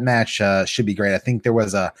 Yeah, that match should be great. I think there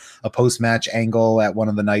was a post-match angle at one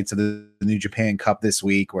of the nights of the New Japan Cup this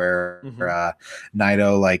week where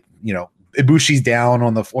Naito, Ibushi's down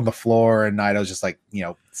on the floor and Naito's just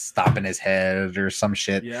stomping his head or some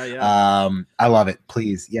shit. I love it.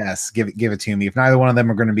 Please, yes, give it to me. If neither one of them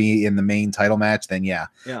are going to be in the main title match, then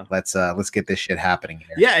let's get this shit happening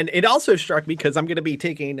here. Yeah, and it also struck me because I'm going to be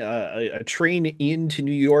taking a train into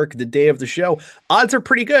New York the day of the show. Odds are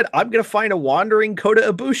pretty good. I'm going to find a wandering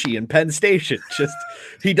Kota Ibushi in Penn Station.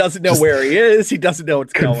 He doesn't know where he is. He doesn't know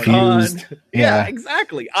what's confused. Going on. Yeah,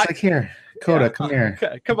 exactly. Here, Kota, come here.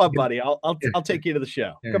 Come on, buddy. I'll take you to the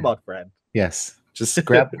show. Yeah. Come on, friend. Yes. Just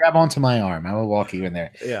grab onto my arm. I will walk you in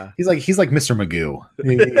there. Yeah. He's like Mr. Magoo.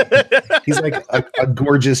 He's like a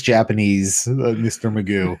gorgeous Japanese Mr.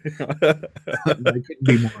 Magoo. I couldn't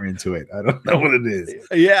be more into it. I don't know what it is.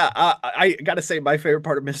 Yeah. I gotta say my favorite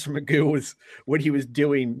part of Mr. Magoo was when he was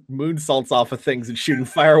doing moonsaults off of things and shooting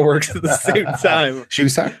fireworks at the same time. Shoot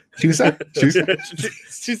star? Shoot star? Shoot star?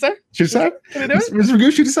 Shoot star? Shoot star? Mr.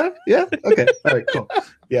 Magoo, shoot star? Yeah? Okay. All right, cool.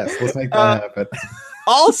 Yes, let's make that happen.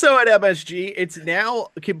 Also at MSG, it's now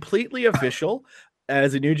completely official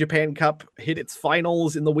as the New Japan Cup hit its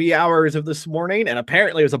finals in the wee hours of this morning. And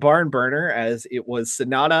apparently it was a barn burner as it was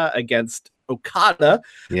Sonata against Okada.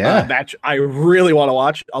 Match I really want to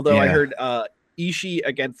watch. Although I heard Ishii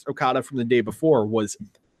against Okada from the day before was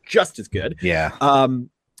just as good. Yeah.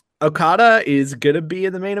 Okada is going to be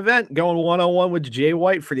in the main event going 1-on-1 with Jay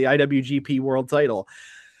White for the IWGP World title.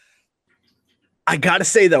 I got to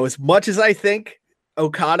say, though, as much as I think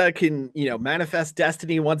Okada can, manifest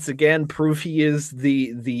destiny once again, prove he is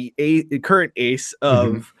the current ace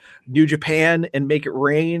of New Japan and make it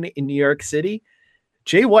rain in New York City,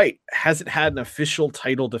 Jay White hasn't had an official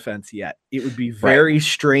title defense yet. It would be very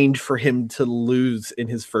strange for him to lose in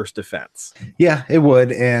his first defense. Yeah, it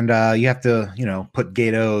would. And you have to, put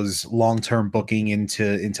Gato's long-term booking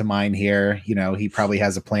into mind here. He probably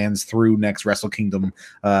has the plans through next Wrestle Kingdom,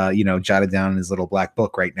 jotted down in his little black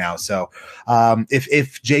book right now. So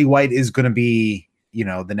if Jay White is going to be,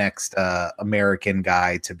 the next American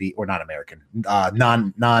guy to be, or not American,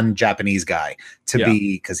 non-Japanese guy to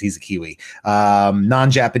be, because he's a Kiwi,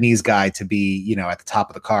 non-Japanese guy to be, at the top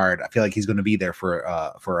of the card. I feel like he's going to be there for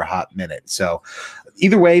a hot minute. So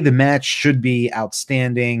either way, the match should be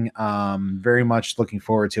outstanding. Very much looking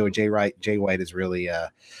forward to it. Jay White is really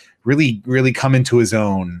come into his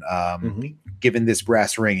own, given this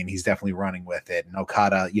brass ring, and he's definitely running with it. And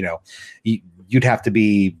Okada, you'd have to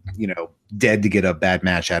be, dead to get a bad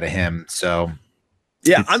match out of him. So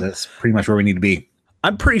yeah, that's pretty much where we need to be.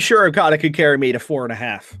 I'm pretty sure Okada could carry me to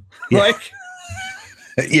 4.5. Yeah.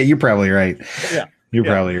 Yeah, you're probably right. Yeah. You're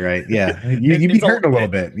probably right. Yeah. You'd be hurting a little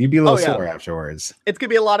bit. You'd be a little sore afterwards. It's going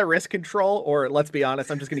to be a lot of wrist control, or let's be honest,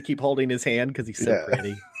 I'm just going to keep holding his hand because he's so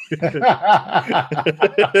pretty. That's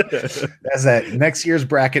that. Next year's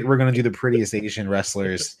bracket, we're going to do the prettiest Asian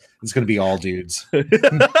wrestlers. It's going to be all dudes. And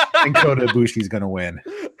Kota Ibushi's going to win.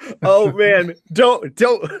 Oh man, don't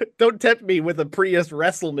tempt me with a prettiest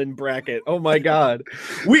wrestleman bracket. Oh my god,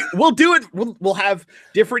 we'll do it. We'll have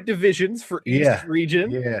different divisions for each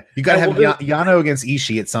region. Yeah, you got to have Yano against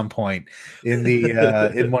Ishii at some point in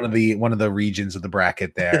the in one of the regions of the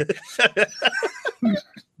bracket there.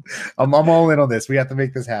 I'm all in on this. We have to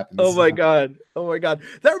make this happen. Oh my god.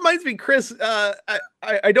 That reminds me, Chris.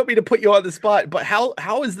 I don't mean to put you on the spot, but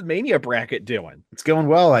how is the Mania bracket doing? It's going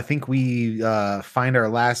well. I think we find our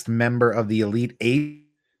last member of the Elite Eight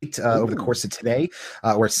over the course of today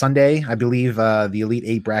or Sunday. I believe the Elite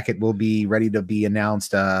Eight bracket will be ready to be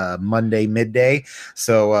announced Monday midday.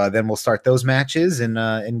 So then we'll start those matches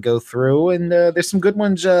and go through. And there's some good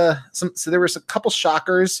ones. So there was a couple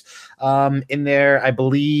shockers in there. I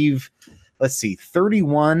believe. Let's see,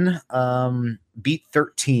 31 beat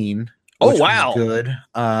 13. Oh wow, good.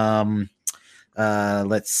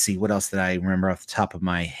 Let's see, what else did I remember off the top of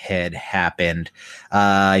my head happened?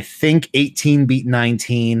 I think 18 beat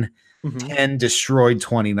 19, 10 destroyed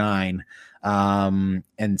 29,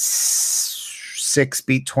 and 6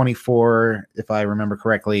 beat 24, if I remember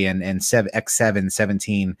correctly, and X7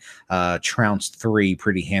 17 trounced 3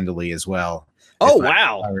 pretty handily as well. Oh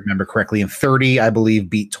wow! I remember correctly, and 30, I believe,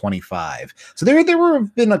 beat 25. So there were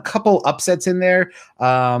been a couple upsets in there.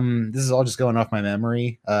 This is all just going off my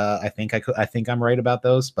memory. I think I'm right about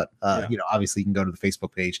those, but obviously you can go to the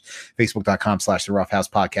Facebook page, facebook.com/The Rough House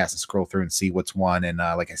Podcast, and scroll through and see what's won. And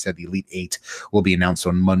like I said, the Elite 8 will be announced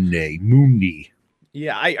on Monday.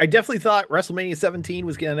 Yeah, I definitely thought WrestleMania 17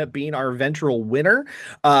 was going to end up being our eventual winner,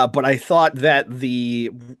 but I thought that the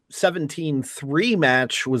 17-3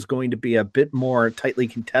 match was going to be a bit more tightly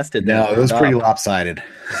contested. No, it was pretty lopsided.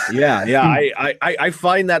 Yeah, I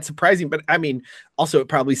find that surprising, but I mean, also it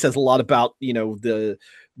probably says a lot about the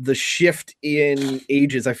shift in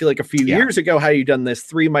ages. I feel like a few years ago, had you done this,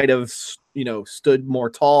 3 might have stood more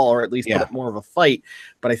tall, or at least put up more of a fight.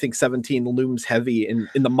 But I think 17 looms heavy in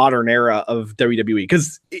the modern era of WWE,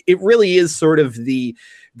 because it really is sort of the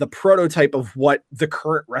prototype of what the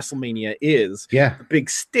current WrestleMania is. Yeah, the big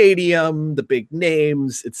stadium, the big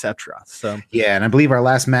names, etc. So yeah, and I believe our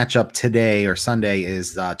last matchup today or Sunday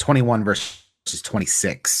is 21 versus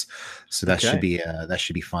 26. So that should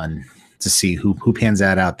be fun to see who pans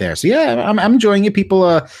that out there. So yeah, I'm enjoying it.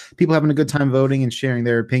 People having a good time voting and sharing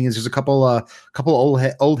their opinions. There's a couple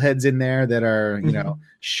old heads in there that are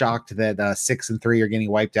shocked that 6 and 3 are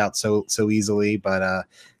getting wiped out so easily. But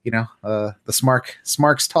the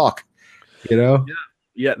smarks talk.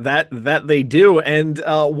 Yeah, that they do. And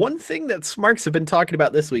one thing that Smarks have been talking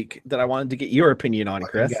about this week that I wanted to get your opinion on,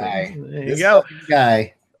 Chris.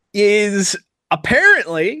 Guy is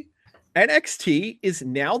apparently NXT is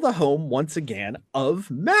now the home once again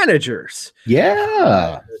of managers.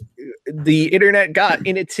 Yeah. The internet got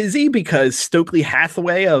in a tizzy because Stokely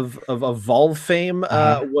Hathaway of Evolve fame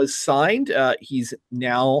was signed. He's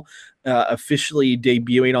now officially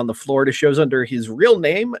debuting on the Florida shows under his real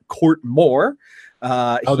name, Court Moore.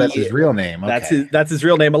 That's his real name. Okay. That's his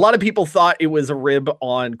real name. A lot of people thought it was a rib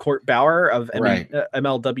on Court Bauer of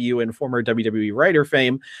MLW and former WWE writer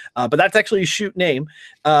fame, but that's actually his shoot name.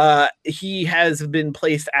 He has been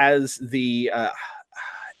placed as the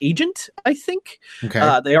agent, I think.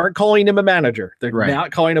 Okay. They aren't calling him a manager. They're Right.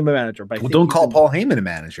 not calling him a manager. But Well, don't call Paul Heyman a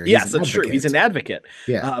manager. He's Yes, an that's true. He's an advocate.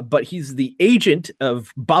 Yeah. But he's the agent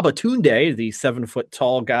of Babatunde, the 7-foot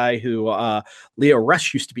tall guy who Leo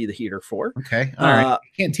Rush used to be the heater for. Okay. All right.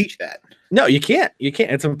 You can't teach that. No, you can't. You can't.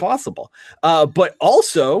 It's impossible. But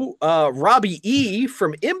also, Robbie E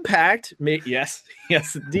from Impact. Yes,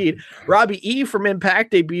 indeed. Robbie E from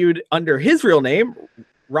Impact debuted under his real name,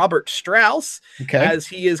 Robert Strauss, as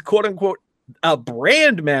he is quote unquote a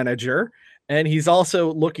brand manager. And he's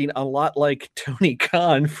also looking a lot like Tony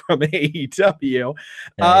Khan from AEW.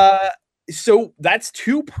 So that's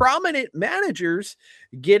two prominent managers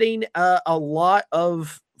getting a lot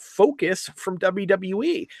of focus from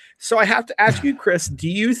WWE. So I have to ask you, Chris, do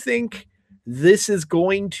you think this is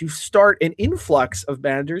going to start an influx of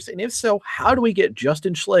managers? And if so, how do we get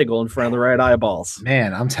Justin Schlegel in front of the right eyeballs?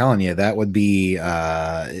 Man, I'm telling you, that would be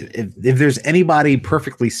if there's anybody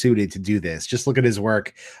perfectly suited to do this, just look at his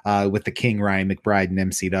work with the King, Ryan McBride,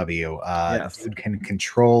 and MCW. Dude can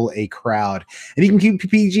control a crowd, and he can keep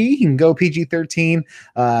PG. He can go PG-13.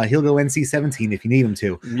 He'll go NC-17 if you need him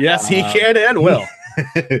to. Yes, he can and will.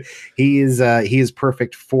 He is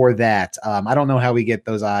perfect for that. I don't know how we get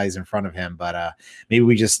those eyes in front of him, but maybe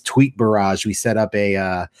we just tweet barrage. We set up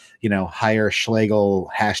a hire Schlegel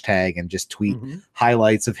hashtag and just tweet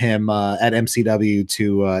highlights of him at MCW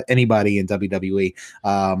to anybody in WWE.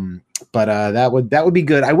 But that would be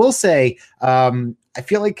good. I will say I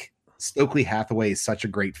feel like Stokely Hathaway is such a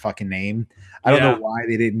great fucking name. I don't know why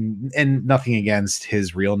they didn't, and nothing against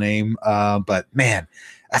his real name, but man,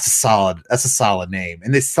 that's a solid name,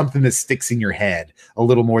 and it's something that sticks in your head a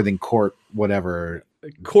little more than Court Moore.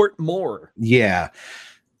 Yeah,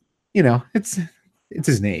 it's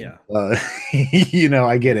his name.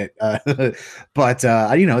 I get it. But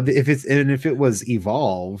if it was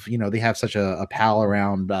Evolve, they have such a pal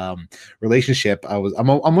around relationship.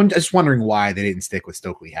 I'm just wondering why they didn't stick with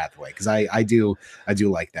Stokely Hathaway, because I do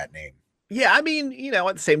like that name. Yeah, I mean,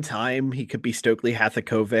 at the same time, he could be Stokely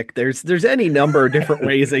Hathakovic. There's any number of different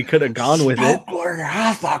ways they could have gone with it. Stokely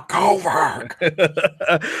Hathakovic.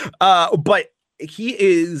 But he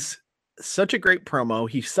is such a great promo.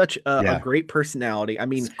 He's such a great personality. I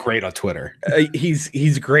mean, he's great on Twitter.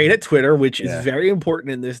 He's great at Twitter, which is very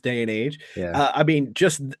important in this day and age. I mean,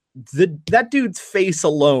 just that dude's face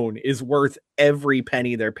alone is worth every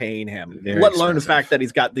penny they're paying him. Let alone the fact that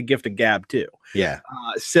he's got the gift of gab too.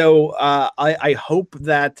 So I hope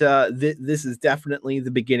that this is definitely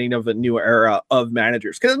the beginning of a new era of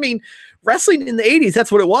managers. Because I mean, wrestling in the 80s,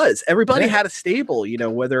 that's what it was. Everybody had a stable,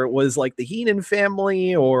 whether it was like the Heenan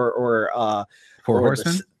family or Four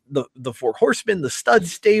Horsemen, the Four Horsemen, the Stud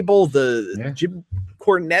Stable, the Jim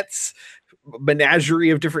Cornette's menagerie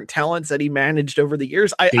of different talents that he managed over the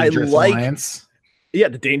years. I like Alliance. The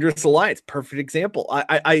Dangerous Alliance, perfect example.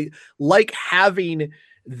 I like having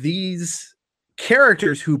these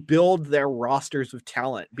characters who build their rosters of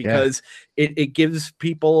talent, because it gives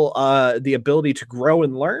people the ability to grow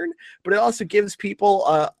and learn, but it also gives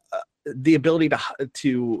people the ability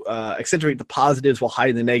to accentuate the positives while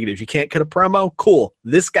hiding the negatives. You can't cut a promo? Cool.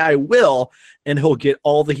 This guy will, and he'll get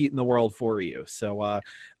all the heat in the world for you. So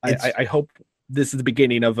I hope this is the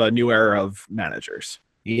beginning of a new era of managers.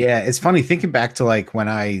 Yeah, it's funny thinking back to like when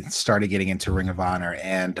I started getting into Ring of Honor,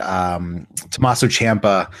 and Tommaso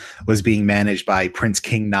Ciampa was being managed by Prince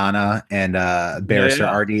King Nana and Barrister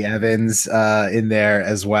R.D. Evans in there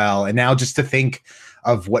as well. And now just to think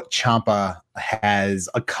of what Ciampa has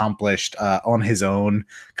accomplished on his own,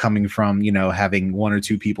 coming from, having one or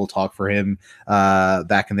two people talk for him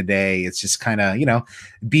back in the day. It's just kind of,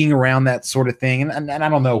 being around that sort of thing. And I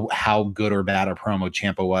don't know how good or bad a promo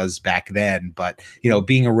Ciampa was back then, but,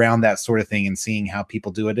 being around that sort of thing and seeing how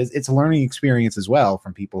people do it, it's a learning experience as well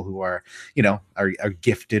from people who are, are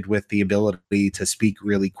gifted with the ability to speak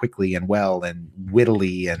really quickly and well and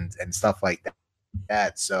wittily and stuff like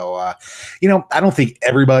that. So I don't think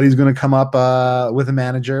everybody's going to come up with a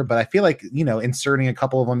manager, but I feel like inserting a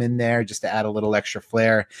couple of them in there just to add a little extra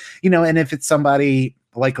flair, and if it's somebody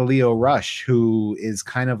like a Leo Rush, who is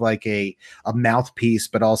kind of like a mouthpiece,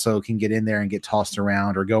 but also can get in there and get tossed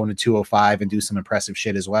around or go into 205 and do some impressive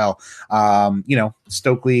shit as well.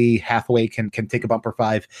 Stokely Hathaway can take a bumper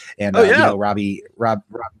 5, and Rob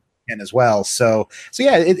as well. So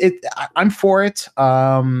yeah, I'm for it.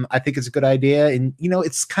 I think it's a good idea, and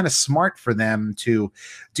it's kind of smart for them to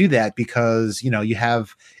do that, because you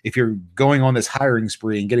have, if you're going on this hiring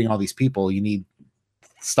spree and getting all these people, you need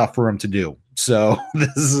stuff for them to do. So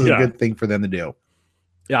this is a good thing for them to do.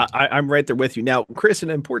 Yeah, I'm right there with you. Now, Chris, an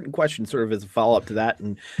important question sort of as a follow-up to that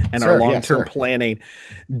and Sure, our long-term planning.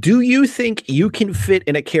 Do you think you can fit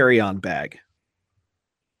in a carry-on bag?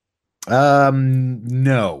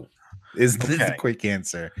 No. Is the quick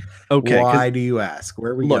answer. Okay. Why do you ask?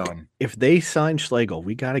 Where are we going? If they sign Schlegel,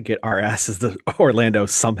 we got to get our asses to Orlando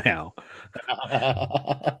somehow.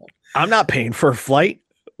 I'm not paying for a flight.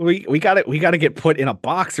 We got to get put in a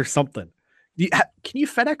box or something. Can you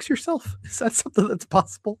FedEx yourself? Is that something that's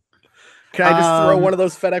possible? Can I just throw one of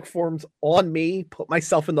those FedEx forms on me, put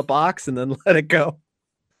myself in the box, and then let it go?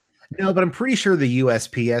 No, but I'm pretty sure the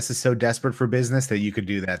USPS is so desperate for business that you could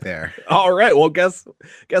do that there. All right. Well, guess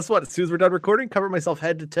what? As soon as we're done recording, cover myself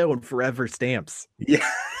head to toe in forever stamps. Yeah.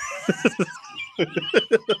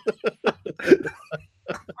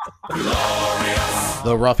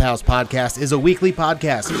 The Rough House Podcast is a weekly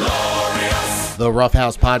podcast. The Rough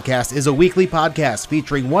House Podcast is a weekly podcast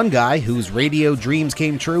featuring one guy whose radio dreams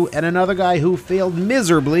came true and another guy who failed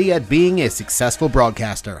miserably at being a successful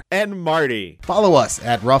broadcaster. And Marty. Follow us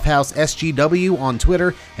at Rough House SGW on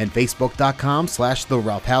Twitter and Facebook.com/The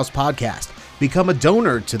Rough House Podcast. Become a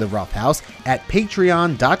donor to The Rough House at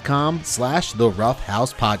Patreon.com/The Rough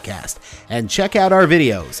House Podcast. And check out our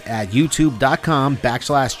videos at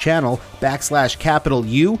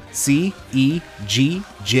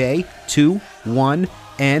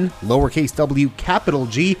YouTube.com/channel/UCEGJ21N lowercase w capital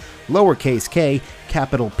G lowercase k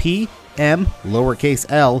capital P M lowercase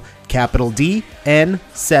L capital D N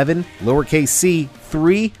 7 lowercase c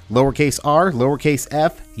 3 lowercase r lowercase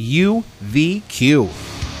f U V Q.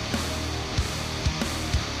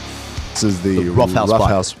 This is the Rough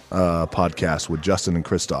House podcast with Justin and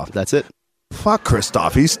Christoph. That's it. Fuck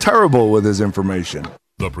Christoph. He's terrible with his information.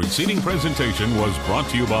 The preceding presentation was brought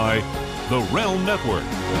to you by the Realm Network.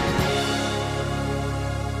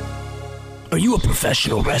 Are you a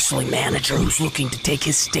professional wrestling manager who's looking to take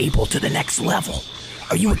his stable to the next level?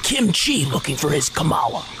 Are you a Kim Chi looking for his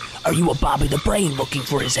Kamala? Are you a Bobby the Brain looking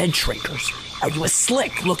for his head shrinkers? Are you a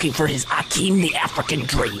Slick looking for his Akeem the African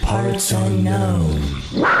Dream? Parts unknown.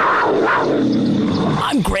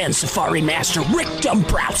 I'm Grand Safari Master Rick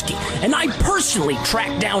Dombrowski, and I personally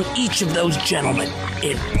tracked down each of those gentlemen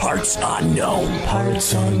in Parts Unknown.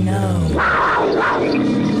 Parts Unknown.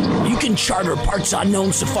 You can charter Parts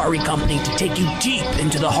Unknown Safari Company to take you deep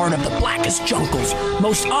into the heart of the blackest jungles,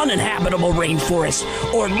 most uninhabitable rainforests,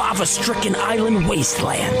 or lava-stricken island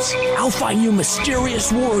wastelands. I'll find you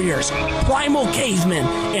mysterious warriors, primal cavemen,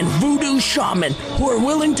 and voodoo shaman who are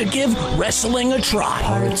willing to give wrestling a try.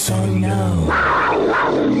 Parts Unknown.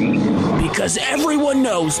 Because everyone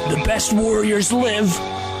knows the best warriors live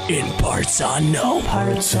in Parts Unknown.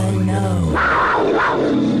 Parts Unknown.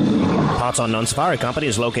 Parts Unknown Safari Company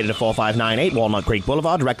is located at 4598 Walnut Creek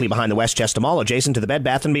Boulevard, directly behind the Westchester Mall, adjacent to the Bed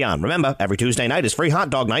Bath & Beyond. Remember, every Tuesday night is free hot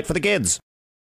dog night for the kids.